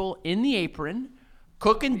of people in the apron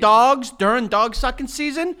cooking dogs during dog sucking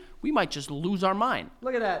season, we might just lose our mind.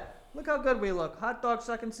 Look at that. Look how good we look. Hot dog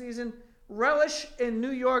sucking season. Relish in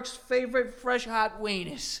New York's favorite fresh hot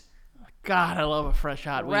wieners. God, I love a fresh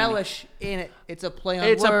hot wiener. Relish in it. It's a play on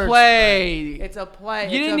words. It's a play. It's a play.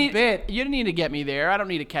 It's a bit. You didn't need to get me there. I don't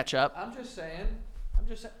need to catch up. I'm just saying.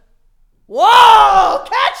 Whoa!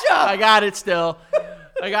 Ketchup! I got it still.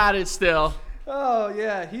 Oh,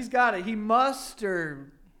 yeah. He's got it. He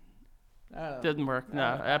mustard. I don't know. Didn't work. No,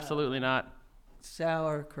 absolutely not.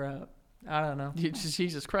 Sauerkraut. I don't know.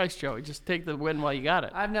 Jesus Christ, Joey. Just take the win while you got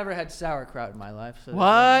it. I've never had sauerkraut in my life. So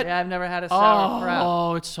What? Yeah, I've never had a sauerkraut.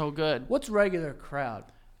 Oh, it's so good. What's regular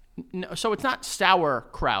kraut? No, so it's not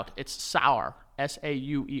sauerkraut. It's sour.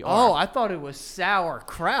 Sauer. Oh, I thought it was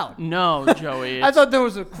sauerkraut. No, Joey. I thought there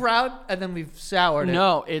was a kraut and then we've soured it.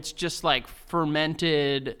 No, it's just like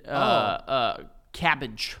fermented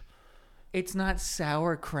cabbage. It's not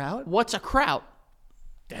sauerkraut? What's a kraut?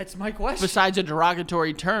 That's my question. Besides a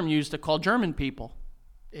derogatory term used to call German people.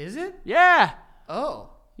 Is it? Yeah. Oh.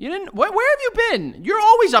 You didn't. Where have you been? You're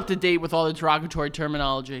always up to date with all the derogatory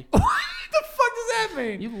terminology. What the fuck does that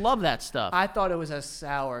mean? You love that stuff. I thought it was a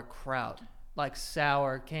sauerkraut. Like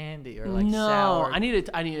sour candy or like no, sour. I need it.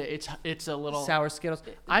 It's a little sour Skittles.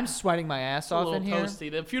 I'm sweating my ass a off little in here.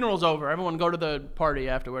 toasty. The funeral's over. Everyone go to the party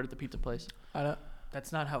afterward at the pizza place.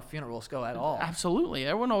 That's not how funerals go at all. Absolutely.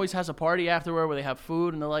 Everyone always has a party afterward where they have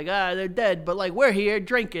food and they're like, they're dead, but like we're here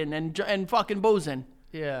drinking and fucking boozing.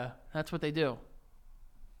 Yeah. That's what they do.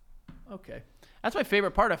 Okay. That's my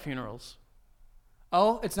favorite part of funerals.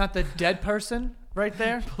 Oh, it's not the dead person right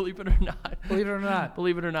there? Believe it or not. Believe it or not.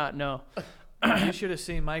 Believe it or not, no. You should have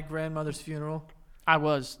seen my grandmother's funeral.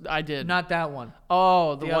 I did. Not that one.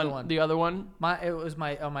 Oh, The other one. The other one? It was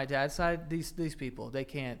on my dad's side. These people, they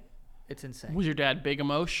can't. It's insane. Was your dad big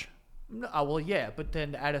emotion? No, well, yeah, but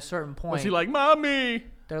then at a certain point, Was he like, Mommy?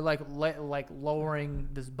 they're like lowering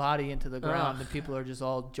this body into the ground, and people are just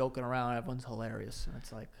all joking around. Everyone's hilarious, and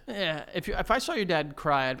it's like, Yeah, if I saw your dad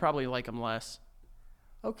cry, I'd probably like him less.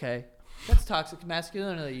 okay, that's toxic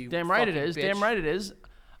masculinity. You Damn right it fucking is. bitch. Damn right it is.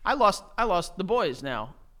 I lost the boys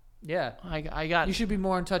now. Yeah, I got. you should be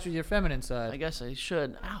more in touch with your feminine side. I guess I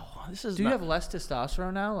should. Ow, this is. Do you not- have less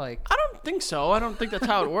testosterone now? Like, I don't think so. I don't think that's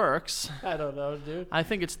how it works. I don't know, dude. I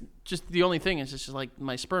think it's just the only thing is it's just like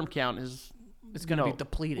my sperm count is It's gonna be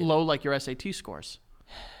depleted. low like your SAT scores.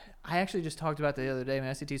 I actually just talked about that the other day.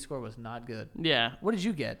 My SAT score was not good. Yeah. What did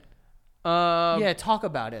you get? Yeah. Yeah, talk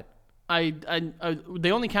about it.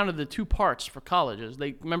 They only counted the 2 parts for colleges.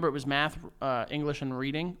 They remember it was math, English, and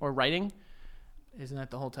reading or writing. Isn't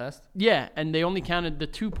that the whole test? Yeah, and they only counted the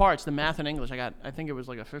 2 parts, the math and English. I think it was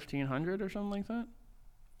like a 1,500 or something like that.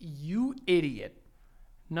 You idiot.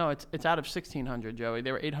 No, it's out of 1,600, Joey.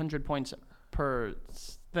 They were 800 points per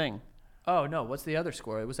thing. Oh, no. What's the other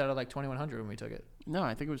score? It was out of like 2,100 when we took it. No,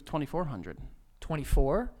 I think it was 2,400.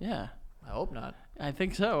 24? Yeah, I hope not. I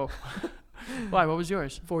think so. Why? What was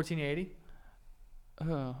yours? 1480?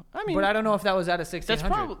 I mean, But I don't know if that was out of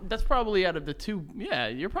 1,600. that's probably out of the 2. Yeah,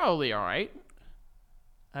 you're probably all right.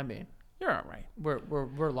 I mean, You're all right.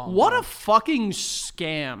 we're long. What gone. a fucking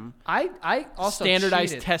scam I also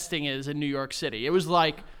standardized cheated. testing is in New York City. It was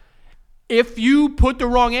like, if you put the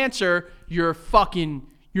wrong answer, you're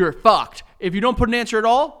fucked. If you don't put an answer at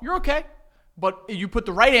all, you're okay. But if you put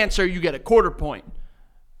the right answer, you get a quarter point.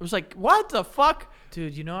 It was like, what the fuck?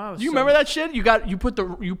 Dude, you know I was. Do you remember that shit? You put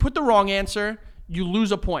the wrong answer, you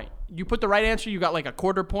lose a point. You put the right answer, you got like a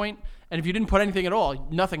quarter point. And if you didn't put anything at all,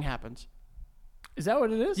 nothing happens. Is that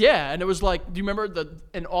what it is? Yeah, and it was like, do you remember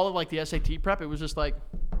in all of like the SAT prep, it was just like,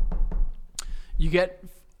 you get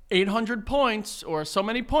 800 points or so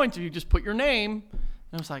many points if you just put your name. And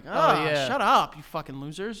I was like, yeah. Shut up, you fucking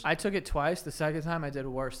losers. I took it twice. The second time I did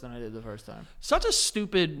worse than I did the first time. Such a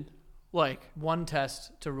stupid, like, One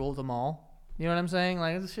test to rule them all. You know what I'm saying?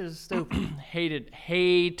 Like, this shit is stupid. hated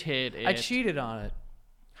it. I cheated on it.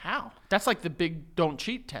 How? That's like the big don't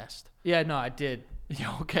cheat test. Yeah, no, I did. You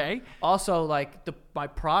okay? Also, like, my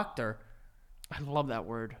proctor. I love that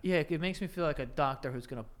word. Yeah, it makes me feel like a doctor who's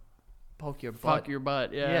going to poke your butt. Fuck your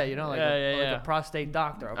butt. Yeah. Yeah, you know, like, like a prostate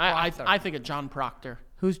doctor. A proctor. I think of John Proctor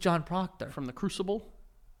Who's John Proctor? from The Crucible.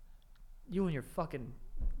 You and your fucking...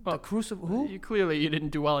 Well, the Crucible? Who? You didn't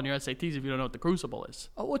do well in your SATs if you don't know what The Crucible is.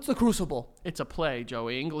 Oh, what's the Crucible? It's a play,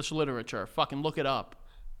 Joey. English literature. Fucking look it up.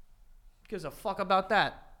 Gives a fuck about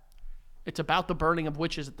that. It's about the burning of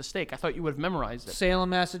witches at the stake. I thought you would have memorized it.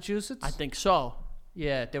 Salem, Massachusetts? I think so.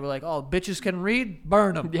 Yeah, they were like, oh, bitches can read?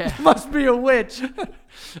 Burn them. Yeah. Must be a witch.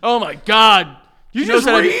 Oh my God! You just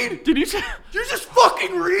said read? Did you say? You just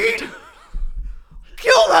fucking read?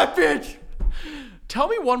 Kill that bitch! Tell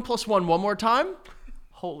me 1 + 1 one more time.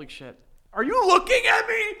 Holy shit! Are you looking at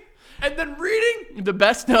me and then reading? The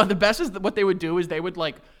best is what they would do is they would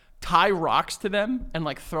like tie rocks to them and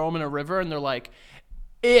like throw them in a river, and they're like,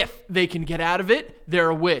 if they can get out of it, they're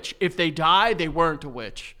a witch. If they die, they weren't a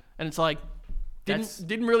witch. And it's like,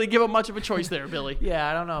 Didn't really give him much of a choice there, Billy. Yeah,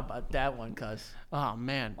 I don't know about that one, cuz. Oh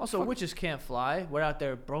man. Also, witches can't fly. We're out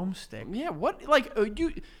there broomstick. Yeah, what like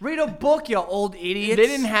you Read a book, you old idiots. They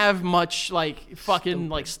didn't have much like fucking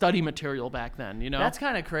like study material back then, you know? That's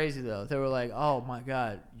kind of crazy though. They were like, "Oh my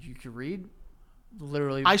god, you can read?"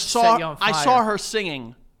 Literally I set you on fire. saw her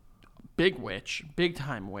singing Big Witch, big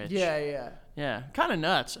time witch. Yeah. Yeah, kind of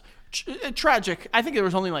nuts. Tragic. I think there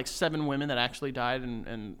was only like 7 women that actually died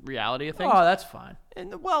in reality, I think. Oh, that's fine.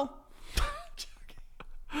 And well,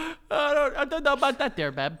 I don't know about that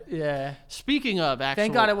there, Beb. Yeah. Speaking of actual...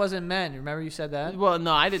 Thank God it wasn't men. Remember you said that? Well,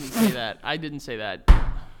 no, I didn't say that. I didn't say that.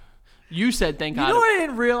 You said thank God. You know what I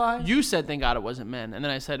didn't realize? You said thank God it wasn't men. And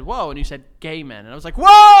then I said, whoa, and you said gay men. And I was like,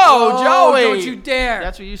 whoa, Joey. Don't you dare.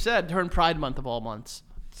 That's what you said during Pride Month of all months.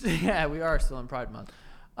 Yeah, we are still in Pride Month.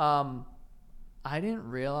 I didn't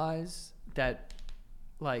realize that,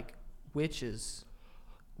 like, witches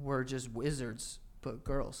were just wizards, but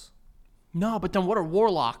girls. No, but then what are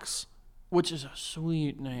warlocks? Which is a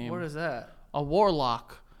sweet name. What is that? A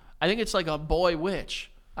warlock. I think it's like a boy witch.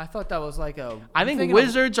 I thought that was like a... I think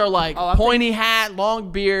wizards are like I'm pointy hat,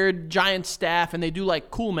 long beard, giant staff, and they do like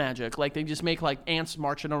cool magic. Like they just make like ants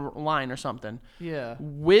march in a line or something. Yeah.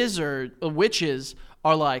 Witches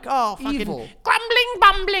are like, oh, fucking Evil. grumbling,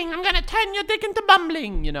 bumbling. I'm gonna turn your dick into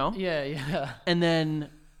bumbling, you know? Yeah. And then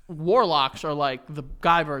warlocks are like the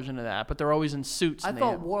guy version of that, but they're always in suits. I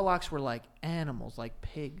thought warlocks were like animals, like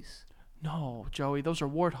pigs. No, Joey, those are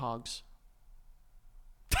warthogs.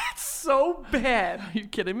 That's so bad. Are you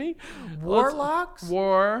kidding me? Warlocks?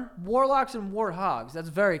 Warlocks and warthogs. That's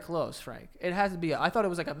very close, Frank. It has to be. I thought it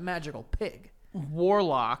was like a magical pig.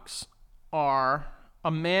 Warlocks are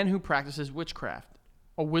a man who practices witchcraft,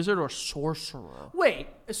 a wizard or sorcerer. Wait,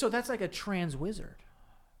 so that's like a trans wizard?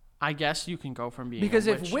 I guess you can go from being because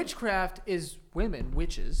a witch. if witchcraft is women,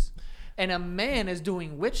 witches, and a man is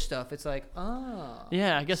doing witch stuff, it's like, oh.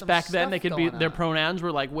 Yeah, I guess back then they could be their on. pronouns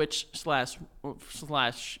were like witch slash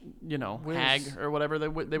you know Wiz. hag or whatever they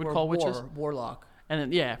would call witches. Warlock. And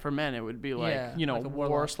then yeah, for men it would be like you know like a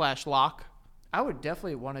war/lock. I would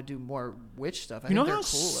definitely want to do more witch stuff. You know how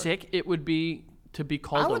sick it would be to be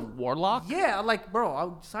called a warlock? Yeah, like,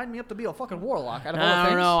 bro, sign me up to be a fucking warlock. I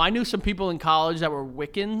don't know. I knew some people in college that were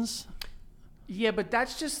Wiccans. Yeah, but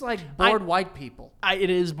that's just like bored white people. It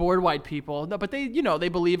is bored white people. No, but they, you know, they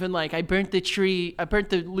believe in like, I burnt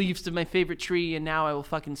the leaves of my favorite tree, and now I will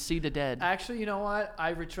fucking see the dead. Actually, you know what?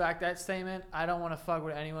 I retract that statement. I don't want to fuck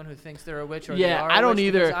with anyone who thinks they're a witch or yeah, they are I don't witch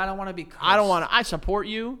either. I don't want to be cursed. I support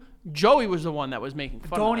you. Joey was the one that was making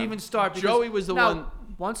fun of Don't them. even start. Joey was the one.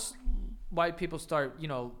 Once white people start, you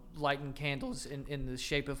know, lighting candles in the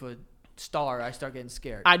shape of a star, I start getting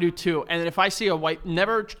scared. I do too. And if I see a white,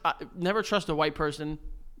 never trust a white person.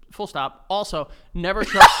 Full stop. Also, never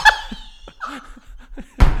trust.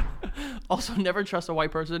 Also, never trust a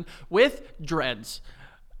white person with dreads.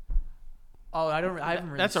 Oh, I haven't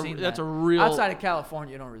really seen that. That's a real. Outside of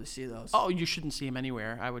California, you don't really see those. Oh, you shouldn't see them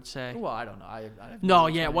anywhere, I would say. Well, I don't know. No,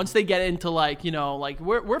 yeah. Once they get into like, you know, like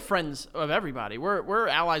we're friends of everybody. We're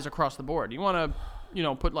allies across the board. You want to, you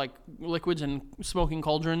know, put like liquids in smoking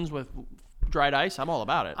cauldrons with dried ice? I'm all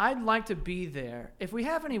about it. I'd like to be there. If we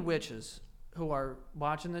have any witches who are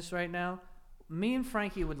watching this right now, me and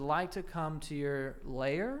Frankie would like to come to your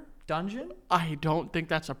lair, dungeon. I don't think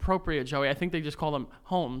that's appropriate, Joey. I think they just call them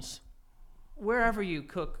homes. Wherever you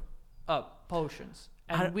cook up potions.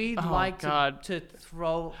 And we'd like to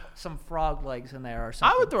throw some frog legs in there or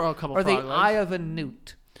something. I would throw a couple frog legs. Or the eye of a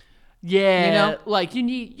newt. Yeah, you know? Like you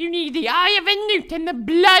need the eye of a newt and the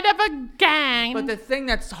blood of a gang. But the thing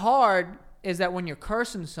that's hard is that when you're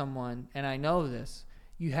cursing someone, and I know this,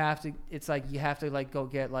 you have to like go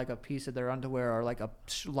get like a piece of their underwear or like a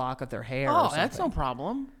lock of their hair. or something. That's no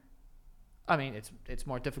problem. I mean, it's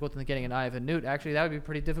more difficult than getting an eye of a newt. Actually, that would be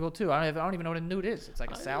pretty difficult too. I don't even know what a newt is. It's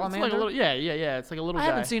like a salamander. It's like a little, yeah. It's like a little guy. I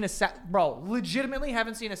haven't seen legitimately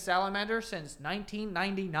haven't seen a salamander since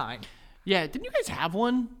 1999. Yeah, didn't you guys have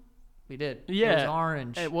one? We did. Yeah, it was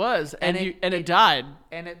orange. It was, and it died.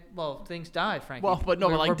 And things died, Frankie. Well, but no,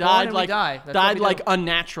 we're but like died like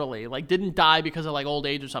unnaturally. Like didn't die because of like old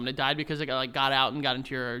age or something. It died because it got out and got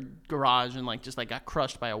into your garage and like just like got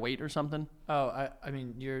crushed by a weight or something. Oh, I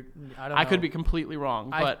mean, I don't know. I could be completely wrong,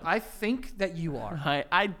 but I think that you are.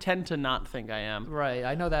 I tend to not think I am. Right,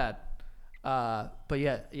 I know that. But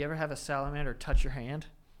yeah, you ever have a salamander touch your hand?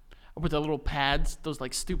 With the little pads, those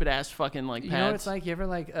like stupid ass fucking like pads. You know what it's like? You ever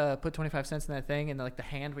like put 25 cents in that thing and like the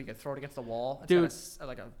hand where you could throw it against the wall? It's Dude, got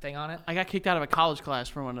like a thing on it. I got kicked out of a college class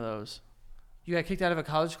for one of those. You got kicked out of a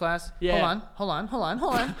college class? Yeah. Hold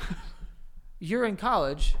on. You're in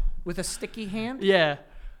college with a sticky hand? Yeah.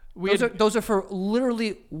 Those are for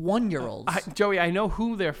literally 1-year-olds. Joey, I know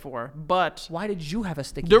who they're for, but Why did you have a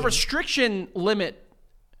sticky the hand? restriction limit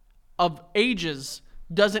of ages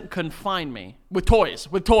doesn't confine me. With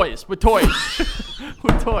toys. With toys. With toys.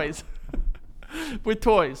 With toys. With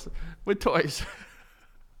toys. With toys.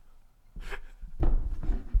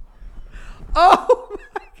 Oh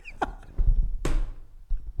my God.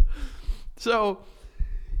 So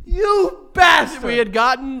You bastard. we had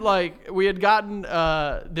gotten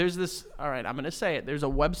there's this, all right, I'm going to say it. There's a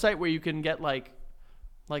website where you can get like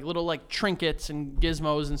little like trinkets and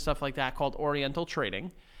gizmos and stuff like that called Oriental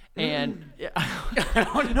Trading. And I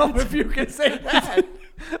don't know if you can say that.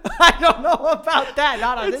 I don't know about that.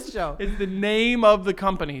 Not on this show. It's the name of the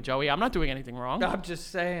company, Joey. I'm not doing anything wrong. I'm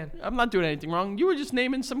just saying. I'm not doing anything wrong. You were just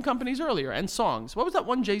naming some companies earlier and songs. What was that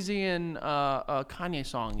one Jay-Z and Kanye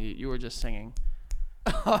song you were just singing?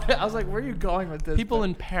 I was like, where are you going with this? People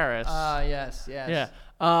in Paris. Yes. Yeah.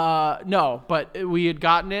 No, but we had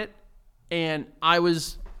gotten it, and I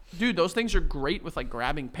was, dude, those things are great with like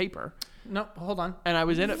grabbing paper. No, hold on. And I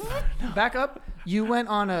was in it. Back up. You went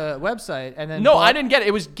on a website and then No, I didn't get it.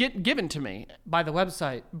 It was given to me by the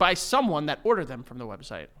website. by someone that ordered them from the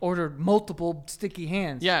website. Ordered multiple sticky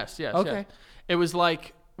hands. Yes. Okay. Yes. It was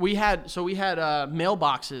like we had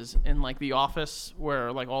mailboxes in like the office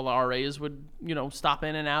where like all the RAs would, stop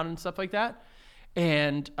in and out and stuff like that.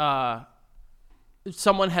 And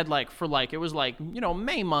someone had it was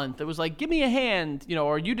May month. It was like, give me a hand,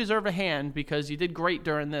 or you deserve a hand because you did great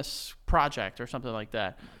during this project or something like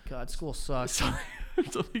that. God, school sucks.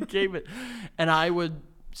 So he gave it, and I would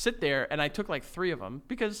sit there and I took like 3 of them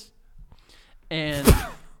and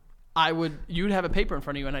you'd have a paper in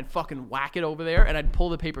front of you and I'd fucking whack it over there and I'd pull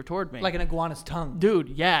the paper toward me. Like an iguana's tongue. Dude,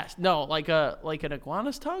 yes. No, like an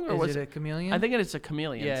iguana's tongue? Or Is it a chameleon? I think it's a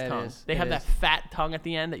chameleon's tongue. It is. They have that fat tongue at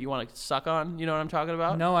the end that you want to suck on. You know what I'm talking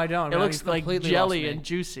about? No, I don't. It No, looks you've like completely jelly lost me. and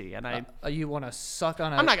juicy. And You want to suck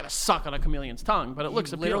on a... I'm not going to suck on a chameleon's tongue, but it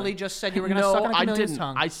looks appealing. literally just said you were going to suck on a chameleon's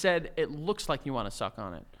tongue. I said it looks like you want to suck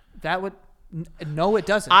on it. That would... No, it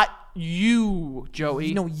doesn't. You,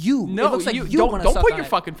 Joey. No, you. No, it looks like you don't want to suck put on your it.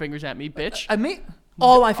 fucking fingers at me, bitch. I mean...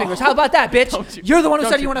 All my fingers. How about that, bitch? You're the one who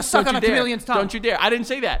said you want to suck on a chameleon's tongue. Don't you dare. I didn't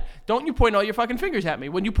say that. Don't you point all your fucking fingers at me.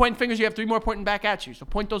 When you point fingers, you have 3 more pointing back at you. So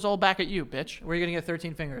point those all back at you, bitch. Where are you going to get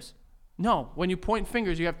 13 fingers? No. When you point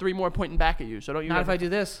fingers, you have 3 more pointing back at you. So don't you Not if I do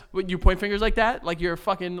this. You point fingers like that? Like you're a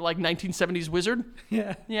fucking 1970s wizard?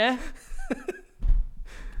 Yeah. Yeah?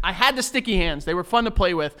 I had the sticky hands. They were fun to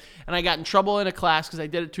play with. And I got in trouble in a class because I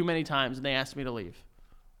did it too many times and they asked me to leave.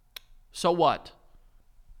 So what?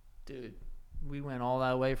 Dude, we went all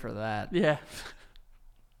that way for that. Yeah.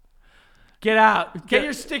 Get out. Get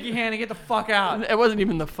your sticky hand and get the fuck out. It wasn't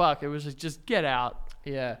even the fuck. It was just get out.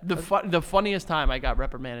 Yeah. The funniest time I got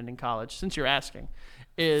reprimanded in college, since you're asking,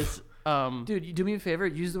 is dude, you do me a favor.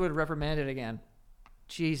 Use the word reprimanded again.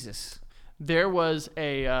 Jesus. There was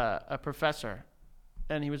a professor,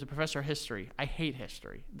 and he was a professor of history. I hate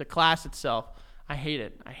history. The class itself, I hate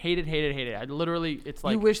it. I hate it. I literally, it's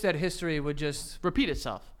like you wish that history would just repeat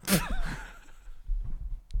itself.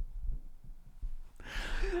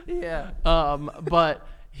 yeah. But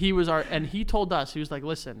he told us, he was like,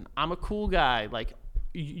 listen, I'm a cool guy. Like,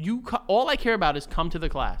 all I care about is come to the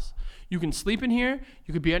class. You can sleep in here.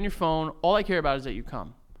 You could be on your phone. All I care about is that you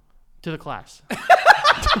come to the class.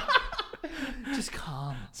 Just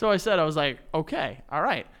come. So I was like, okay, all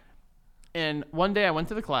right. And one day I went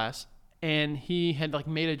to the class and he had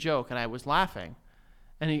made a joke and I was laughing.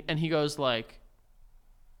 And he goes like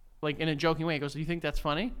in a joking way, he goes, do you think that's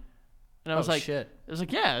funny? And I was like, shit. I was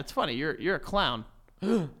like, yeah, it's funny. You're a clown.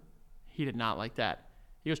 He did not like that.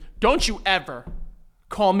 He goes, don't you ever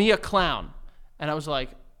call me a clown. And I was like,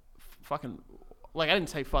 fucking, I didn't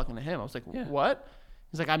say fucking to him. I was like, what?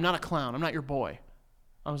 He's like, I'm not a clown. I'm not your boy.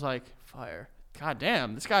 I was like, fire. God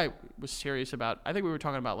damn, this guy was serious about, I think we were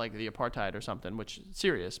talking about the apartheid or something, which is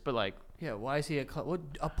serious, but yeah, why is he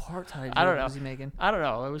what apartheid I don't know. was he making? I don't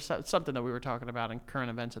know. It was something that we were talking about in current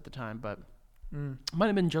events at the time, but it might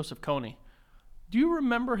have been Joseph Kony. Do you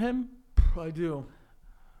remember him? I do.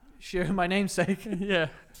 Share my namesake. Yeah.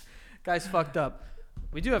 Guy's fucked up.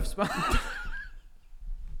 We do have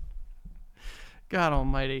God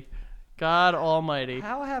almighty. God almighty.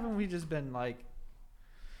 How haven't we just been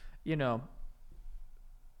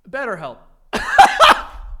BetterHelp?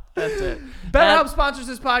 That's it. BetterHelp sponsors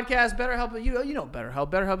this podcast. BetterHelp, you know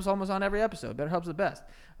BetterHelp. BetterHelp's almost on every episode. BetterHelp's the best.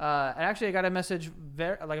 And actually, I got a message,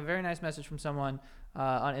 a very nice message from someone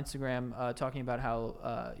on Instagram talking about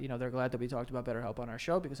how they're glad that we talked about BetterHelp on our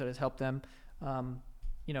show because it has helped them,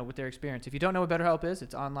 with their experience. If you don't know what BetterHelp is,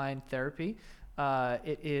 it's online therapy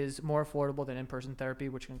It is more affordable than in-person therapy,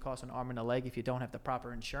 which can cost an arm and a leg if you don't have the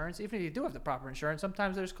proper insurance. Even if you do have the proper insurance,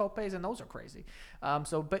 sometimes there's co-pays, and those are crazy.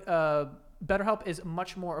 BetterHelp is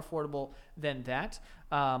much more affordable than that.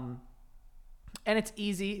 And it's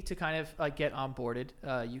easy to kind of get onboarded.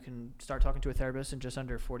 You can start talking to a therapist in just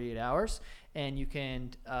under 48 hours, and you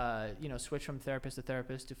can, switch from therapist to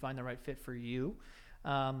therapist to find the right fit for you.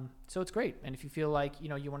 So it's great. And if you feel like,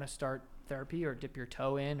 you want to start therapy or dip your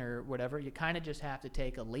toe in or whatever, you kind of just have to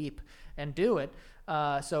take a leap and do it.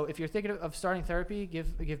 So if you're thinking of starting therapy,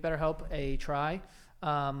 give BetterHelp a try.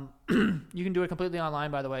 You can do it completely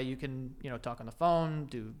online, by the way. You can, talk on the phone,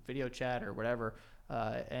 do video chat or whatever,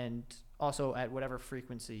 and also at whatever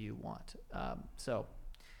frequency you want.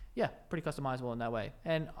 Yeah, pretty customizable in that way.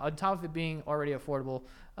 And on top of it being already affordable,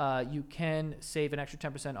 you can save an extra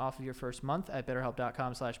 10% off of your first month at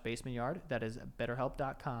betterhelp.com/basementyard. That is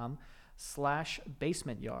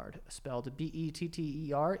betterhelp.com/basementyard, spelled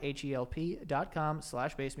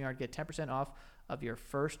BETTERHELP.com/basementyard. Get 10% off of your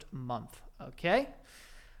first month. Okay?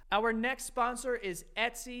 Our next sponsor is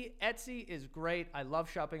Etsy. Etsy is great. I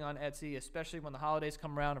love shopping on Etsy, especially when the holidays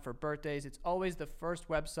come around and for birthdays. It's always the first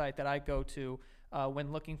website that I go to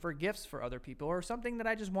when looking for gifts for other people or something that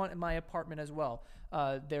I just want in my apartment as well.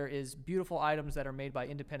 There is beautiful items that are made by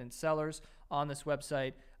independent sellers on this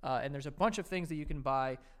website, and there's a bunch of things that you can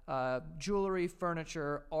buy, jewelry,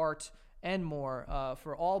 furniture, art, and more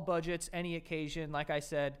for all budgets, any occasion. Like I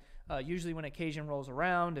said, usually when occasion rolls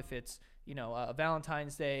around, if it's a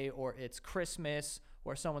Valentine's Day or it's Christmas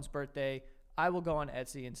or someone's birthday, I will go on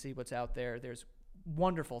Etsy and see what's out there. There's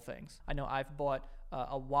wonderful things. I know I've bought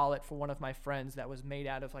a wallet for one of my friends that was made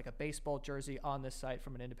out of a baseball jersey on this site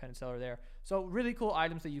from an independent seller there. So really cool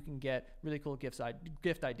items that you can get, really cool gift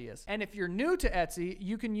ideas. And if you're new to Etsy,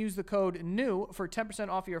 you can use the code NEW for 10%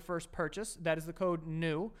 off your first purchase. That is the code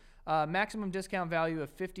NEW. Maximum discount value of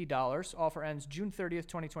 $50. Offer ends June 30th,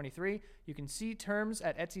 2023. You can see terms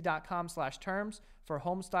at etsy.com/terms for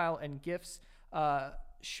home style and gifts.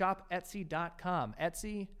 Shop etsy.com.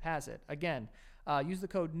 Etsy has it. Again, use the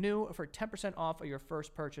code NEW for 10% off of your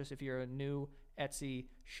first purchase if you're a new Etsy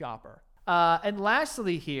shopper. And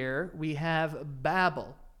lastly here, we have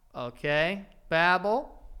Babbel. Okay? Babbel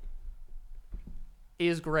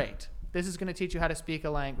is great. This is going to teach you how to speak a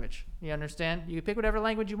language. You understand? You can pick whatever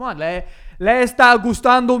language you want. Le está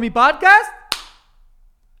gustando mi podcast?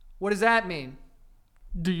 What does that mean?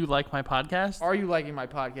 Do you like my podcast? Are you liking my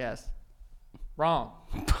podcast? Wrong.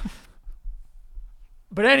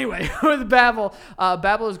 But anyway, with Babbel,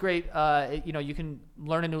 Babbel is great. You can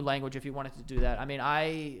learn a new language if you wanted to do that. I mean,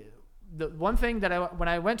 the one thing that when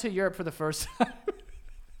I went to Europe for the first time,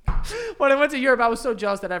 when I went to Europe, I was so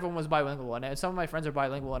jealous that everyone was bilingual, and some of my friends are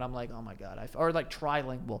bilingual, and I'm like, oh my god, or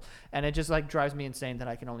trilingual, and it just drives me insane that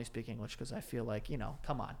I can only speak English because I feel like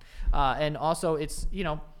come on, and also it's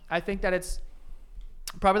I think that it's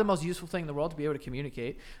probably the most useful thing in the world to be able to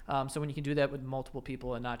communicate. So when you can do that with multiple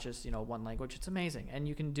people and not just one language, it's amazing. And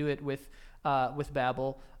you can do it with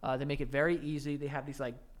Babbel. They make it very easy. They have these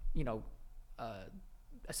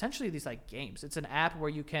essentially these games. It's an app where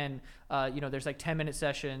you can there's 10-minute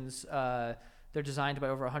sessions. They're designed by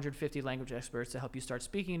over 150 language experts to help you start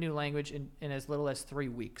speaking a new language in as little as 3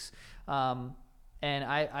 weeks. And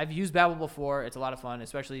I've used Babbel before. It's a lot of fun,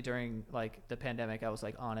 especially during the pandemic. I was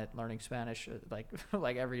on it learning Spanish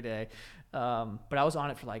every day. But I was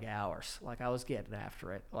on it for hours. I was getting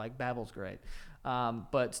after it. Babbel's great.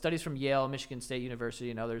 But studies from Yale, Michigan State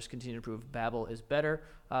University, and others continue to prove Babbel is better.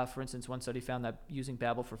 For instance, one study found that using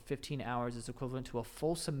Babbel for 15 hours is equivalent to a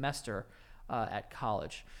full semester at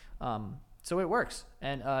college. So it works.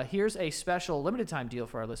 And here's a special limited time deal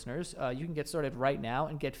for our listeners. You can get started right now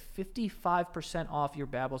and get 55% off your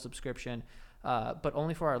Babbel subscription, but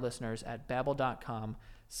only for our listeners at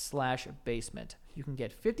babbel.com/basement. You can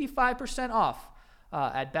get 55% off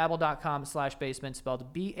at babbel.com/basement,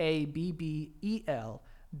 spelled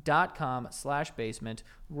BABBEL.com/basement.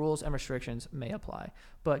 Rules and restrictions may apply.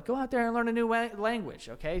 But go out there and learn a new language,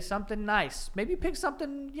 okay? Something nice. Maybe pick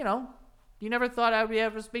something, you never thought I would be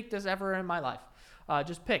able to speak this ever in my life.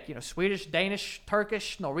 Just pick, Swedish, Danish,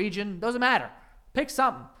 Turkish, Norwegian, doesn't matter. Pick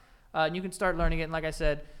something. And you can start learning it. And like I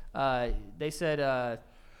said, they said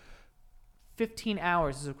 15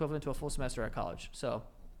 hours is equivalent to a full semester at college. So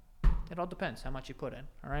it all depends how much you put in.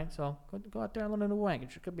 All right? So go out there and learn a new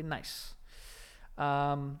language. It could be nice.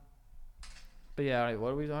 But yeah, all right,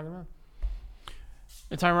 what are we talking about?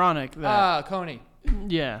 It's ironic that... Coney.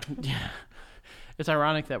 Yeah. It's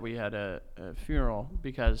ironic that we had a funeral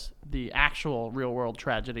because the actual real-world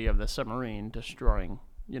tragedy of the submarine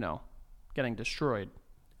getting destroyed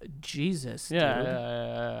Jesus, dude.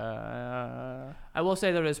 Yeah. I will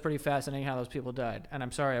say that it was pretty fascinating how those people died, and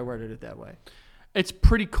I'm sorry I worded it that way. It's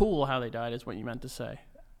pretty cool how they died, is what you meant to say.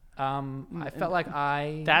 I felt like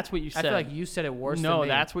That's what you said. I feel like you said it worse than No, me.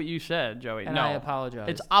 that's what you said, Joey. And no, I apologize.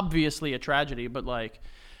 It's obviously a tragedy, but like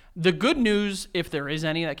the good news, if there is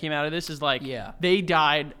any that came out of this, is like they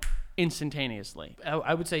died instantaneously.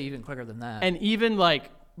 I would say even quicker than that. And even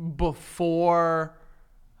like before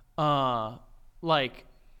like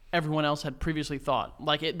everyone else had previously thought.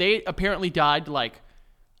 Like they apparently died like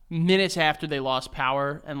minutes after they lost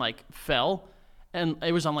power and like fell. And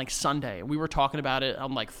it was on like Sunday. We were talking about it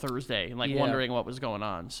on like Thursday and like wondering what was going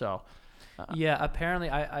on. So yeah, apparently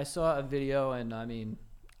I saw a video, and I mean,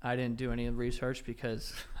 I didn't do any research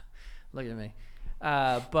because look at me.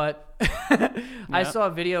 But I saw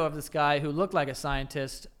a video of this guy who looked like a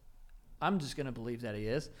scientist. I'm just going to believe that he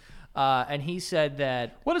is. And he said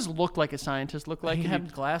that... What does look like a scientist look like? He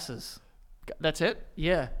had glasses. That's it?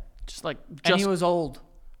 Yeah. And he was old.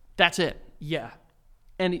 That's it? Yeah.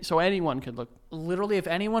 So anyone could look... Literally, if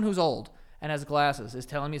anyone who's old and has glasses is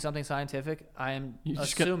telling me something scientific, I am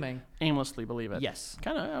assuming... aimlessly believe it. Yes.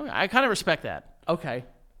 I kind of respect that. Okay.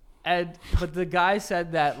 But the guy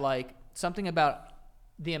said that, like, something about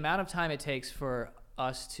the amount of time it takes for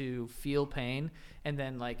us to feel pain, and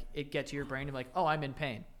then, like, it gets to your brain and be like, oh, I'm in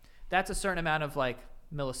pain. That's a certain amount of, like,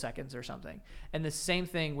 milliseconds or something. And the same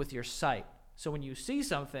thing with your sight. So when you see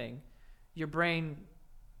something, your brain,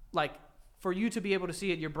 like, for you to be able to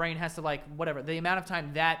see it, your brain has to, like, whatever. The amount of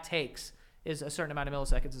time that takes is a certain amount of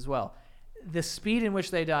milliseconds as well. The speed in which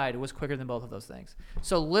they died was quicker than both of those things.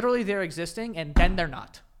 So literally they're existing, and then they're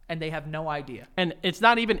not. And they have no idea. And it's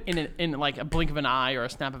not even in like a blink of an eye or a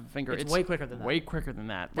snap of a finger. It's way quicker than that. Way quicker than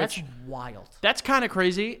that. That's wild. That's kind of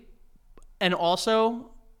crazy. And also,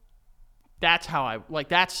 that's how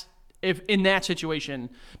if in that situation,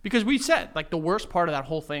 because we said, like, the worst part of that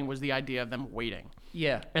whole thing was the idea of them waiting.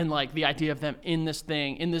 Yeah. And, like, the idea of them in this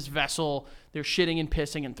thing, in this vessel, they're shitting and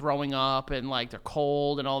pissing and throwing up, and, like, they're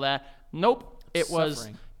cold and all that. Nope. It was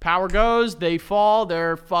power goes, they fall,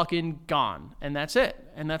 they're fucking gone. And that's it.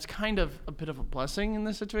 And that's kind of a bit of a blessing in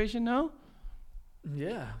this situation, no?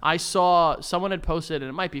 Yeah. I saw someone had posted, and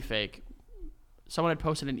it might be fake, someone had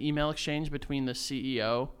posted an email exchange between the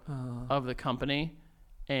CEO of the company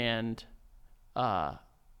and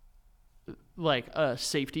like a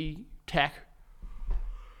safety tech.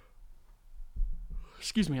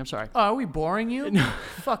 Excuse me, I'm sorry. Oh, are we boring you? No.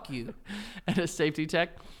 Fuck you. And a safety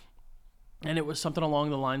tech. And it was something along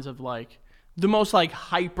the lines of like the most like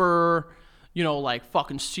hyper, you know, like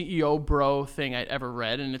fucking CEO bro thing I'd ever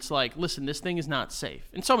read. And it's like, listen, this thing is not safe.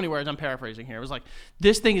 In so many words, I'm paraphrasing here. It was like,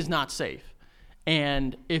 this thing is not safe.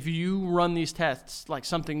 And if you run these tests, like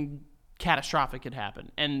something catastrophic could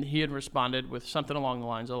happen. And he had responded with something along the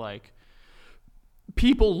lines of like,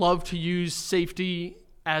 people love to use safety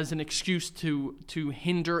as an excuse to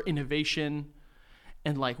hinder innovation.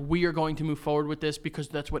 And like, we are going to move forward with this because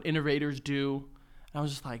that's what innovators do. And I was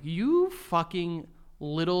just like, you fucking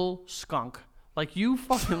little skunk. Like, you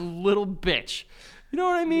fucking little bitch. You know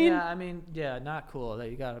what I mean? Yeah, I mean, yeah, not cool that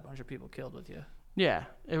you got a bunch of people killed with you. Yeah,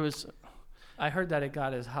 it was... I heard that it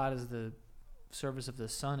got as hot as the surface of the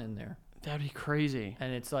sun in there. That'd be crazy.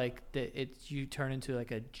 And it's like, you turn into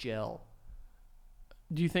like a gel.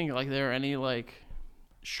 Do you think like there are any like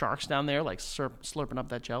sharks down there like slurping up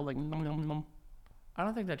that gel? Like, nom, nom, nom. I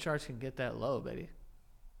don't think that sharks can get that low, baby.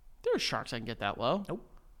 There are sharks that can get that low. Nope.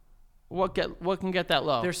 What can get that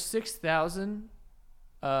low? There's 6,000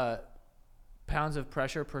 pounds of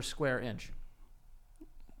pressure per square inch.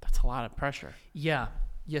 That's a lot of pressure. Yeah.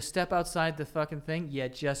 You step outside the fucking thing, you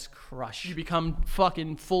just crush. You become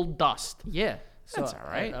fucking full dust. Yeah. So that's all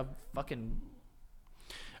right.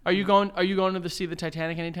 Are you going to see the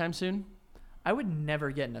Titanic anytime soon? I would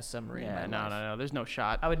never get in a submarine. Yeah, in my life. No. There's no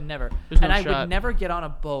shot. I would never. There's and no I shot. would never get on a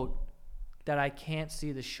boat that I can't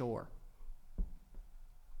see the shore.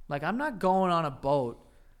 Like, I'm not going on a boat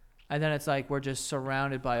and then it's like we're just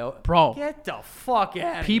surrounded by... Bro. Get the fuck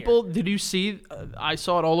out of People, here. did you see... I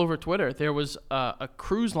saw it all over Twitter. There was a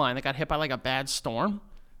cruise line that got hit by like a bad storm.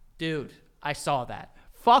 Dude, I saw that.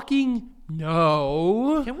 Fucking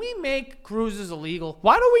no. Can we make cruises illegal?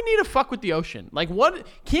 Why do we need to fuck with the ocean? Like, what?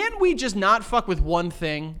 Can't we just not fuck with one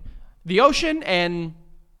thing? The ocean and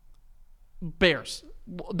bears.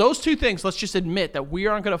 Those two things, let's just admit that we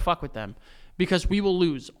aren't going to fuck with them because we will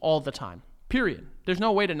lose all the time. Period. There's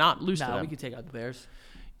no way to not lose to them. We could take out the bears.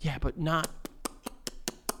 Yeah, but not...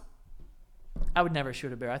 I would never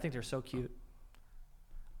shoot a bear. I think they're so cute.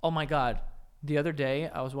 Oh, my God. The other day,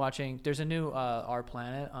 I was watching... There's a new Our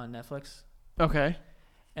Planet on Netflix. Okay.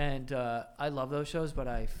 And I love those shows, but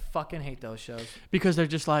I fucking hate those shows. Because they're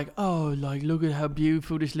just like, oh, like, look at how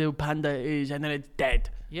beautiful this little panda is, and then it's dead.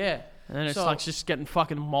 Yeah. And then it's like just getting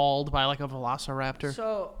fucking mauled by like a velociraptor.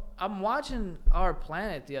 So I'm watching Our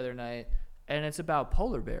Planet the other night, and it's about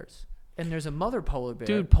polar bears. And there's a mother polar bear.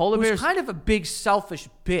 Dude, polar who's bears kind of a big selfish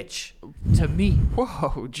bitch to me.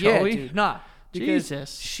 Whoa, Joey. Yeah, dude, nah. Because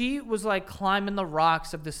Jesus. she was like climbing the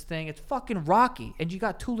rocks of this thing. It's fucking rocky, and you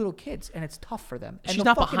got 2 little kids, and it's tough for them. And She's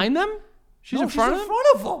not behind them? She's in front of them?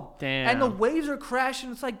 of them. Damn. And the waves are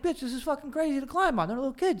crashing. It's like, bitch, this is fucking crazy to climb on. They're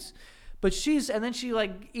little kids. But and then she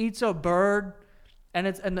like eats a bird, and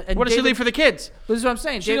it's and what does she leave for the kids? This is what I'm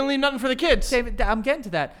saying. She didn't leave nothing for the kids. David, I'm getting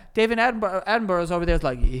to that. David Attenborough's over there. It's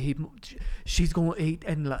like she's gonna eat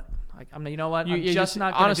and like I'm. You know what? I'm just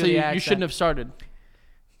not gonna honestly. do the accent. You shouldn't have started.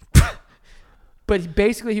 But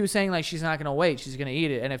basically, he was saying like she's not gonna wait. She's gonna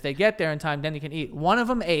eat it, and if they get there in time, then they can eat. One of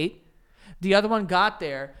them ate. The other one got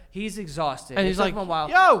there. He's exhausted. And he's like, a while.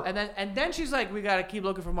 yo! And then she's like, we gotta keep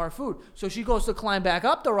looking for more food. So she goes to climb back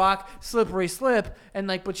up the rock, slippery slip, and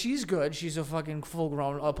like, but she's good. She's a fucking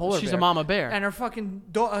full-grown polar bear. She's a mama bear. And her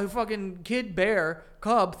fucking kid bear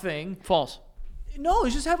cub thing. False. No,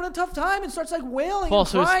 he's just having a tough time and starts like wailing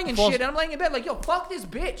False, and crying and false. shit. And I'm laying in bed like, yo, fuck this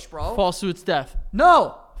bitch, bro. Falls to its death.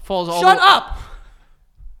 No. Falls all Shut the- up.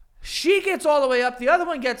 She gets all the way up. The other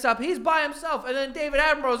one gets up. He's by himself. And then David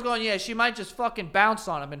Attenborough's going, yeah, she might just fucking bounce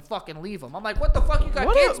on him and fucking leave him. I'm like, what the fuck? You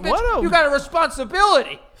got kids, bitch? You got a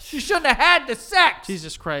responsibility. You shouldn't have had the sex.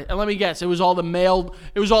 Jesus Christ. And let me guess, it was all the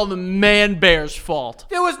man bear's fault.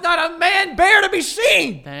 There was not a man bear to be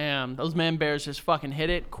seen. Damn, those man bears just fucking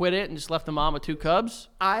hit it, quit it, and just left the mom with 2 cubs.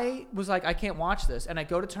 I was like, I can't watch this. And I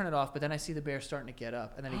go to turn it off, but then I see the bear starting to get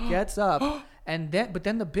up. And then he gets up. But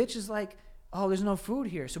then the bitch is like, oh, there's no food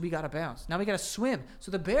here, so we gotta bounce. Now we gotta swim.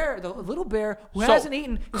 So the little bear who hasn't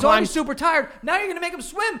eaten, is already super tired. Now you're gonna make him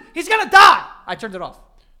swim. He's gonna die. I turned it off.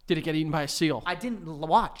 Did it get eaten by a seal? I didn't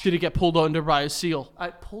watch. Did it get pulled under by a seal? I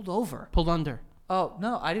pulled over. Pulled under. Oh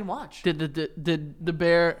no, I didn't watch. Did the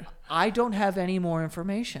bear? I don't have any more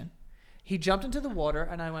information. He jumped into the water,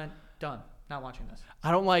 and I went, done. Not watching this.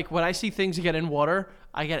 I don't like when I see things get in water.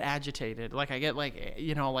 I get agitated. Like I get like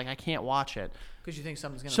I can't watch it. Because you think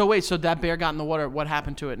something's gonna. So wait, so that bear got in the water. What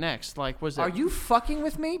happened to it next? Like was it? Are you fucking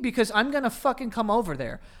with me? Because I'm gonna fucking come over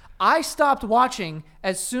there. I stopped watching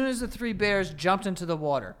as soon as the 3 bears jumped into the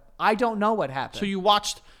water. I don't know what happened. So you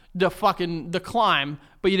watched the climb,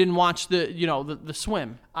 but you didn't watch the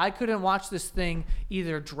swim. I couldn't watch this thing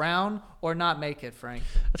either drown or not make it, Frank.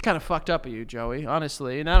 That's kind of fucked up of you, Joey.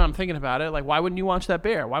 Honestly, and now that I'm thinking about it, like why wouldn't you watch that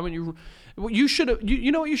bear? Why wouldn't you? You should.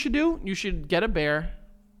 You know what you should do? You should get a bear,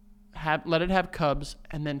 let it have cubs,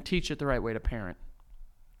 and then teach it the right way to parent.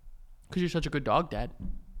 Because you're such a good dog, Dad.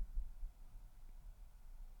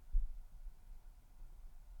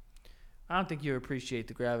 I don't think you appreciate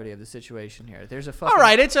the gravity of the situation here. There's a fucking... All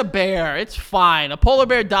right, it's a bear. It's fine. A polar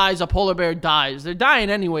bear dies. A polar bear dies. They're dying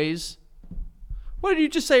anyways. What did you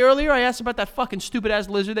just say earlier? I asked about that fucking stupid-ass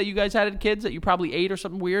lizard that you guys had as kids that you probably ate or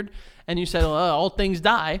something weird, and you said, all things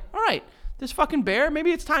die. All right, this fucking bear,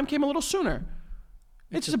 maybe its time came a little sooner.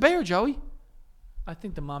 It's just a bear, Joey. I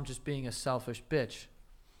think the mom's just being a selfish bitch.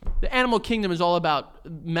 The animal kingdom is all about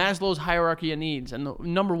Maslow's hierarchy of needs, and the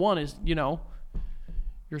number 1 is,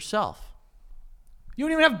 yourself. You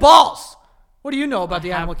don't even have balls. What do you know about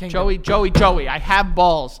the animal kingdom? Joey, I have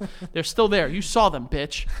balls. They're still there. You saw them,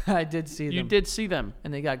 bitch. I did see them. You did see them.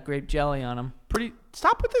 And they got grape jelly on them.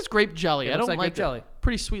 Stop with this grape jelly. It I looks don't like like grape jelly.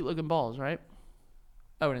 Pretty sweet looking balls, right?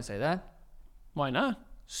 I wouldn't say that. Why not?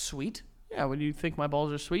 Sweet? Yeah, would you think my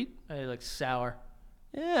balls are sweet? They look sour.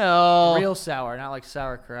 Yeah. Real sour, not like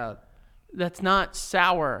sauerkraut. That's not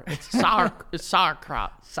sour. It's sour. It's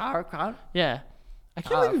sauerkraut. Sauerkraut? Yeah. I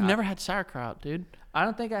can't believe you've never had sauerkraut, dude. I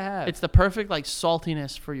don't think I have. It's the perfect like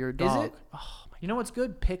saltiness for your dog. Is it? Oh, you know what's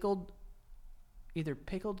good? Either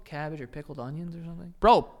pickled cabbage or pickled onions or something.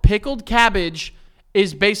 Bro, pickled cabbage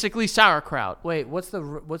is basically sauerkraut. Wait, what's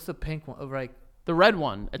the pink one? Right. The red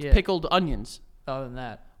one. It's pickled onions. Other than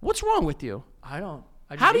that, what's wrong with you? I don't.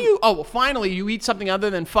 How do you? Oh, well, finally you eat something other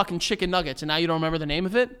than fucking chicken nuggets, and now you don't remember the name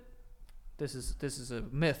of it. This is a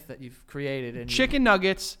myth that you've created. And chicken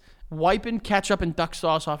nuggets, wiping ketchup and duck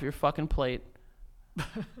sauce off your fucking plate.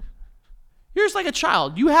 You're just like a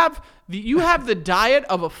child. You have the diet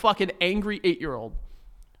of a fucking angry 8-year-old.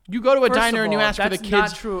 You go to a diner and you ask for the kids.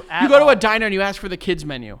 That's not true at all. You go to a diner and you ask for the kids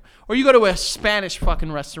menu, or you go to a Spanish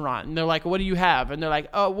fucking restaurant and they're like, "What do you have?" And they're like,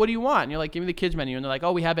 "Oh, what do you want?" And you're like, "Give me the kids menu." And they're like,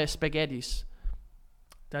 "Oh, we have spaghettis."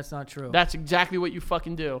 That's not true. That's exactly what you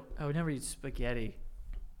fucking do. I would never eat spaghetti.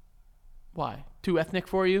 Why? Too ethnic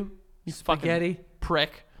for you? You spaghetti fucking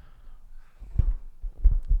prick.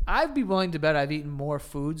 I'd be willing to bet I've eaten more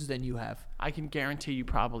foods than you have. I can guarantee you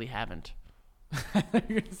probably haven't.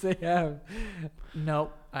 You're gonna say have?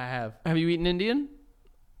 Nope, I have. Have you eaten Indian?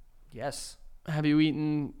 Yes. Have you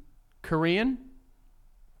eaten Korean?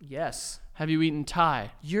 Yes. Have you eaten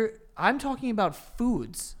Thai? I'm talking about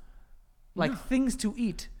foods. Like things to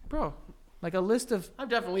eat. Bro, Like a list of I've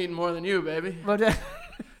definitely eaten more than you, baby. but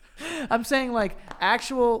I'm saying like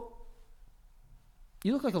actual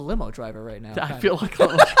you look like a limo driver right now. I kinda. feel like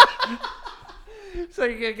So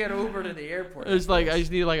you can get Uber to the airport. it's like I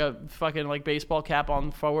just need like a fucking like baseball cap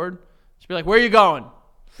on forward. Just be like, where you going?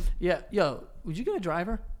 Yeah, yo, would you get a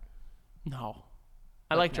driver? No.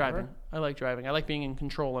 I Like like driving. never? I like driving. I like being in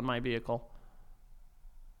control in my vehicle.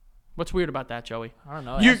 What's weird about that, Joey? I don't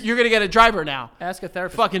know. You're going to get a driver now. Ask a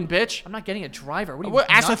therapist. Fucking bitch. I'm not getting a driver. What are you Well,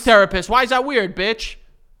 ask a nuts? therapist. Why is that weird, bitch?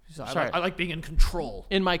 So Sorry. I like being in control.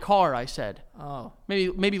 In my car, I said. Oh.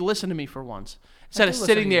 Maybe listen to me for once. Instead of do listen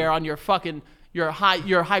sitting to you. there on your fucking your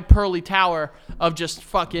high pearly tower of just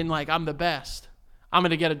fucking like I'm the best. I'm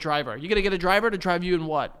gonna get a driver. You gonna get a driver to drive you in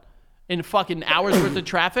what? In fucking hours worth of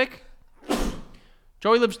traffic?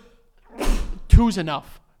 Joey lives. 2's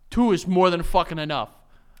enough. 2 is more than fucking enough.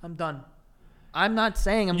 I'm done. I'm not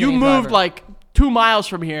saying I'm You getting a moved driver. like 2 miles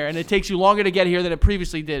from here, and it takes you longer to get here than it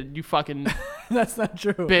previously did. You fucking That's not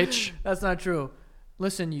true. bitch. That's not true.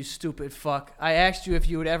 Listen, you stupid fuck. I asked you if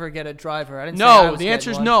you would ever get a driver. I didn't say I No, was the getting answer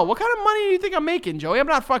is one. no. What kind of money do you think I'm making, Joey? I'm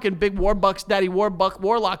not fucking big Daddy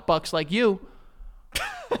Warlock bucks like you.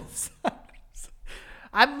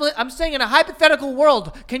 I'm saying in a hypothetical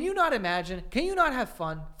world, can you not imagine? Can you not have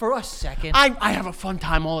fun for a second? I have a fun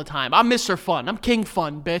time all the time. I'm Mr. Fun. I'm King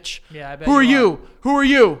Fun, bitch. Yeah, I bet Who are you you? Who are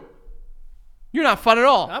you? You're not fun at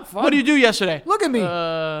all. I'm fun. What did you do yesterday? Look at me.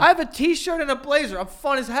 I have a t-shirt and a blazer. I'm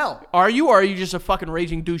fun as hell. Are you or are you just a fucking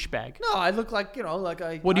raging douchebag? No, I look like, like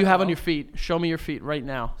I. What do you have on your feet? Show me your feet right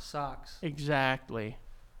now. socks? Exactly.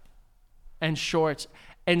 And shorts.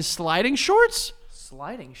 And sliding shorts?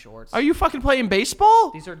 Sliding shorts. Are you fucking playing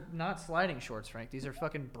baseball? These are not sliding shorts, Frank. These are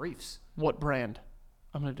fucking briefs. What brand?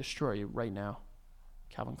 I'm going to destroy you right now.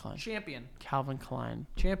 Calvin Klein. Champion. Calvin Klein.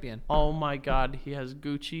 Champion. Oh my God, he has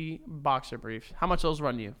Gucci boxer briefs. How much those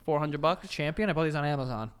run you? $400? Champion? I bought these on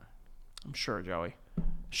Amazon. I'm sure, Joey.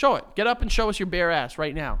 Show it. Get up and show us your bare ass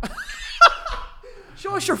right now.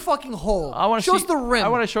 Show us your fucking hole. I want to Show us the rim. I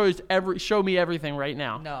want to show me everything right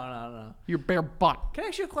now. No. Your bare butt. Can I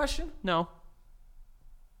ask you a question? No,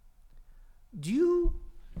 Do you...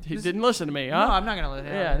 he didn't listen to me, huh? No, I'm not going to let it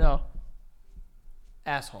Yeah, no.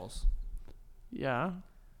 Assholes. Yeah.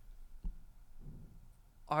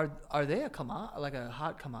 Are they a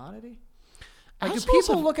hot commodity? Like, do Assholes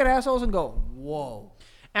people have- look at assholes and go, whoa?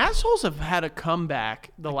 Assholes have had a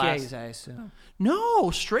comeback the last. Gays, I assume. No,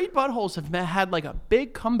 straight buttholes have had like a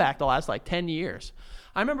big comeback the last like 10 years.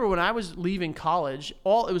 I remember when I was leaving college, it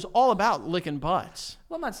was all about licking butts.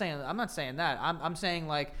 Well, I'm not saying that. I'm saying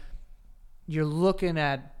like you're looking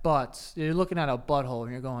at butts. You're looking at a butthole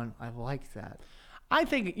and you're going, I like that. I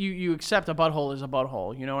think you accept a butthole as a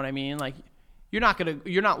butthole. You know what I mean? Like you're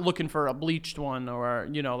not looking for a bleached one or a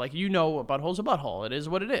butthole's a butthole. It is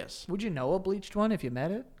what it is. Would you know a bleached one if you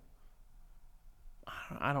met it?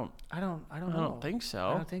 I don't know. I don't think so.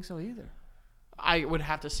 I don't think so either. I would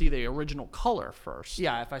have to see the original color first.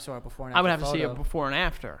 Yeah, if I saw it before and after I would have to see photo. it before and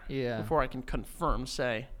after. Yeah. Before I can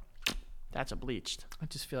say that's a bleached. I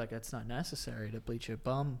just feel like that's not necessary to bleach your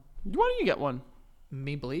bum. Why don't you get one?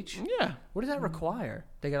 Me bleach? Yeah. What does that require?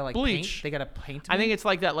 They gotta like Bleach. paint. They gotta paint. I me? think it's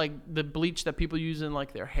like that, like the bleach that people use in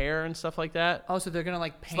like their hair and stuff like that. Oh, so they're gonna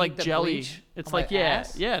like It's paint like the jelly. bleach It's on my like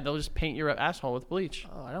ass? yeah. They'll just paint your asshole with bleach.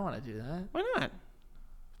 Oh, I don't want to do that. Why not?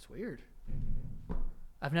 It's weird.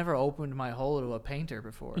 I've never opened my hole to a painter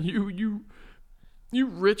before. You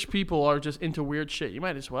rich people are just into weird shit. You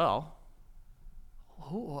might as well.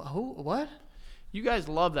 Who? What? You guys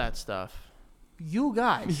love that stuff. You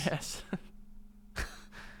guys. Yes.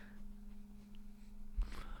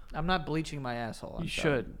 I'm not bleaching my asshole. I'm You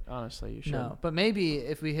sorry. should. Honestly, you should. No, but maybe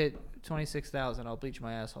if we hit 26,000, I'll bleach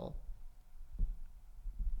my asshole.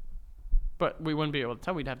 But we wouldn't be able to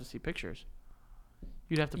tell. We'd have to see pictures.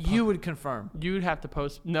 You'd have to. You would confirm. You'd have to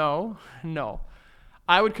post. No.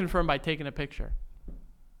 I would confirm by taking a picture,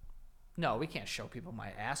 No, we can't show people my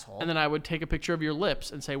asshole. and then I would take a picture of your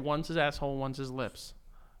lips and say one's his asshole, one's his lips.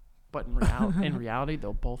 But in reality,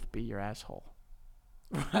 they'll both be your asshole.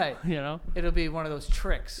 Right. You know. It'll be one of those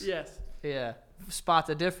tricks. Yes. Yeah. Spot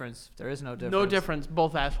the difference. There is no difference. No difference.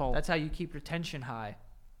 Both assholes. That's how you keep your tension high.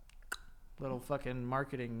 Little fucking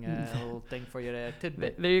marketing little thing for you to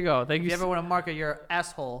tidbit. There you go. Thank If you. you ever want to market your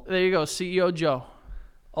asshole, There you go, CEO Joe.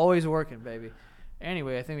 always working, baby.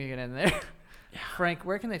 Anyway, I think we can end there. Frank,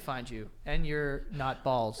 where can they find you? And you're not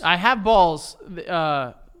balls. I have balls.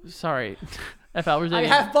 Sorry. F Alvarez. I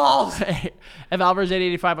have balls. F Alvarez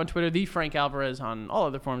 885 on Twitter. The Frank Alvarez on all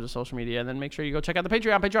other forms of social media. And then make sure you go check out the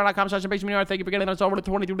Patreon. Patreon.com/basementr. Thank you for getting us over to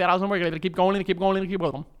 22,000. We're going to keep going and keep going and keep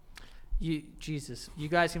going. Jesus. You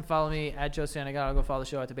guys can follow me at Joe Santagato. Go follow the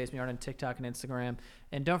show at The Basement Yard on TikTok and Instagram.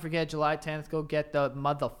 And don't forget, July 10th, go get the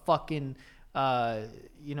motherfucking,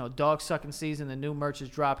 dog sucking season. The new merch is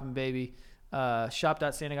dropping, baby.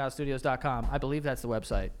 Shop.santagatostudios.com. I believe that's the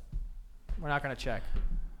website. We're not going to check.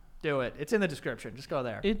 Do it. It's in the description. Just go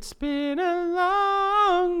there. It's been a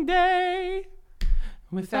long day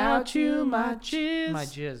without you, my jizz. My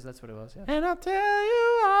jizz. That's what it was. Yeah. And I'll tell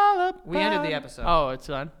you all about We ended the episode. Oh, it's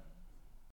done.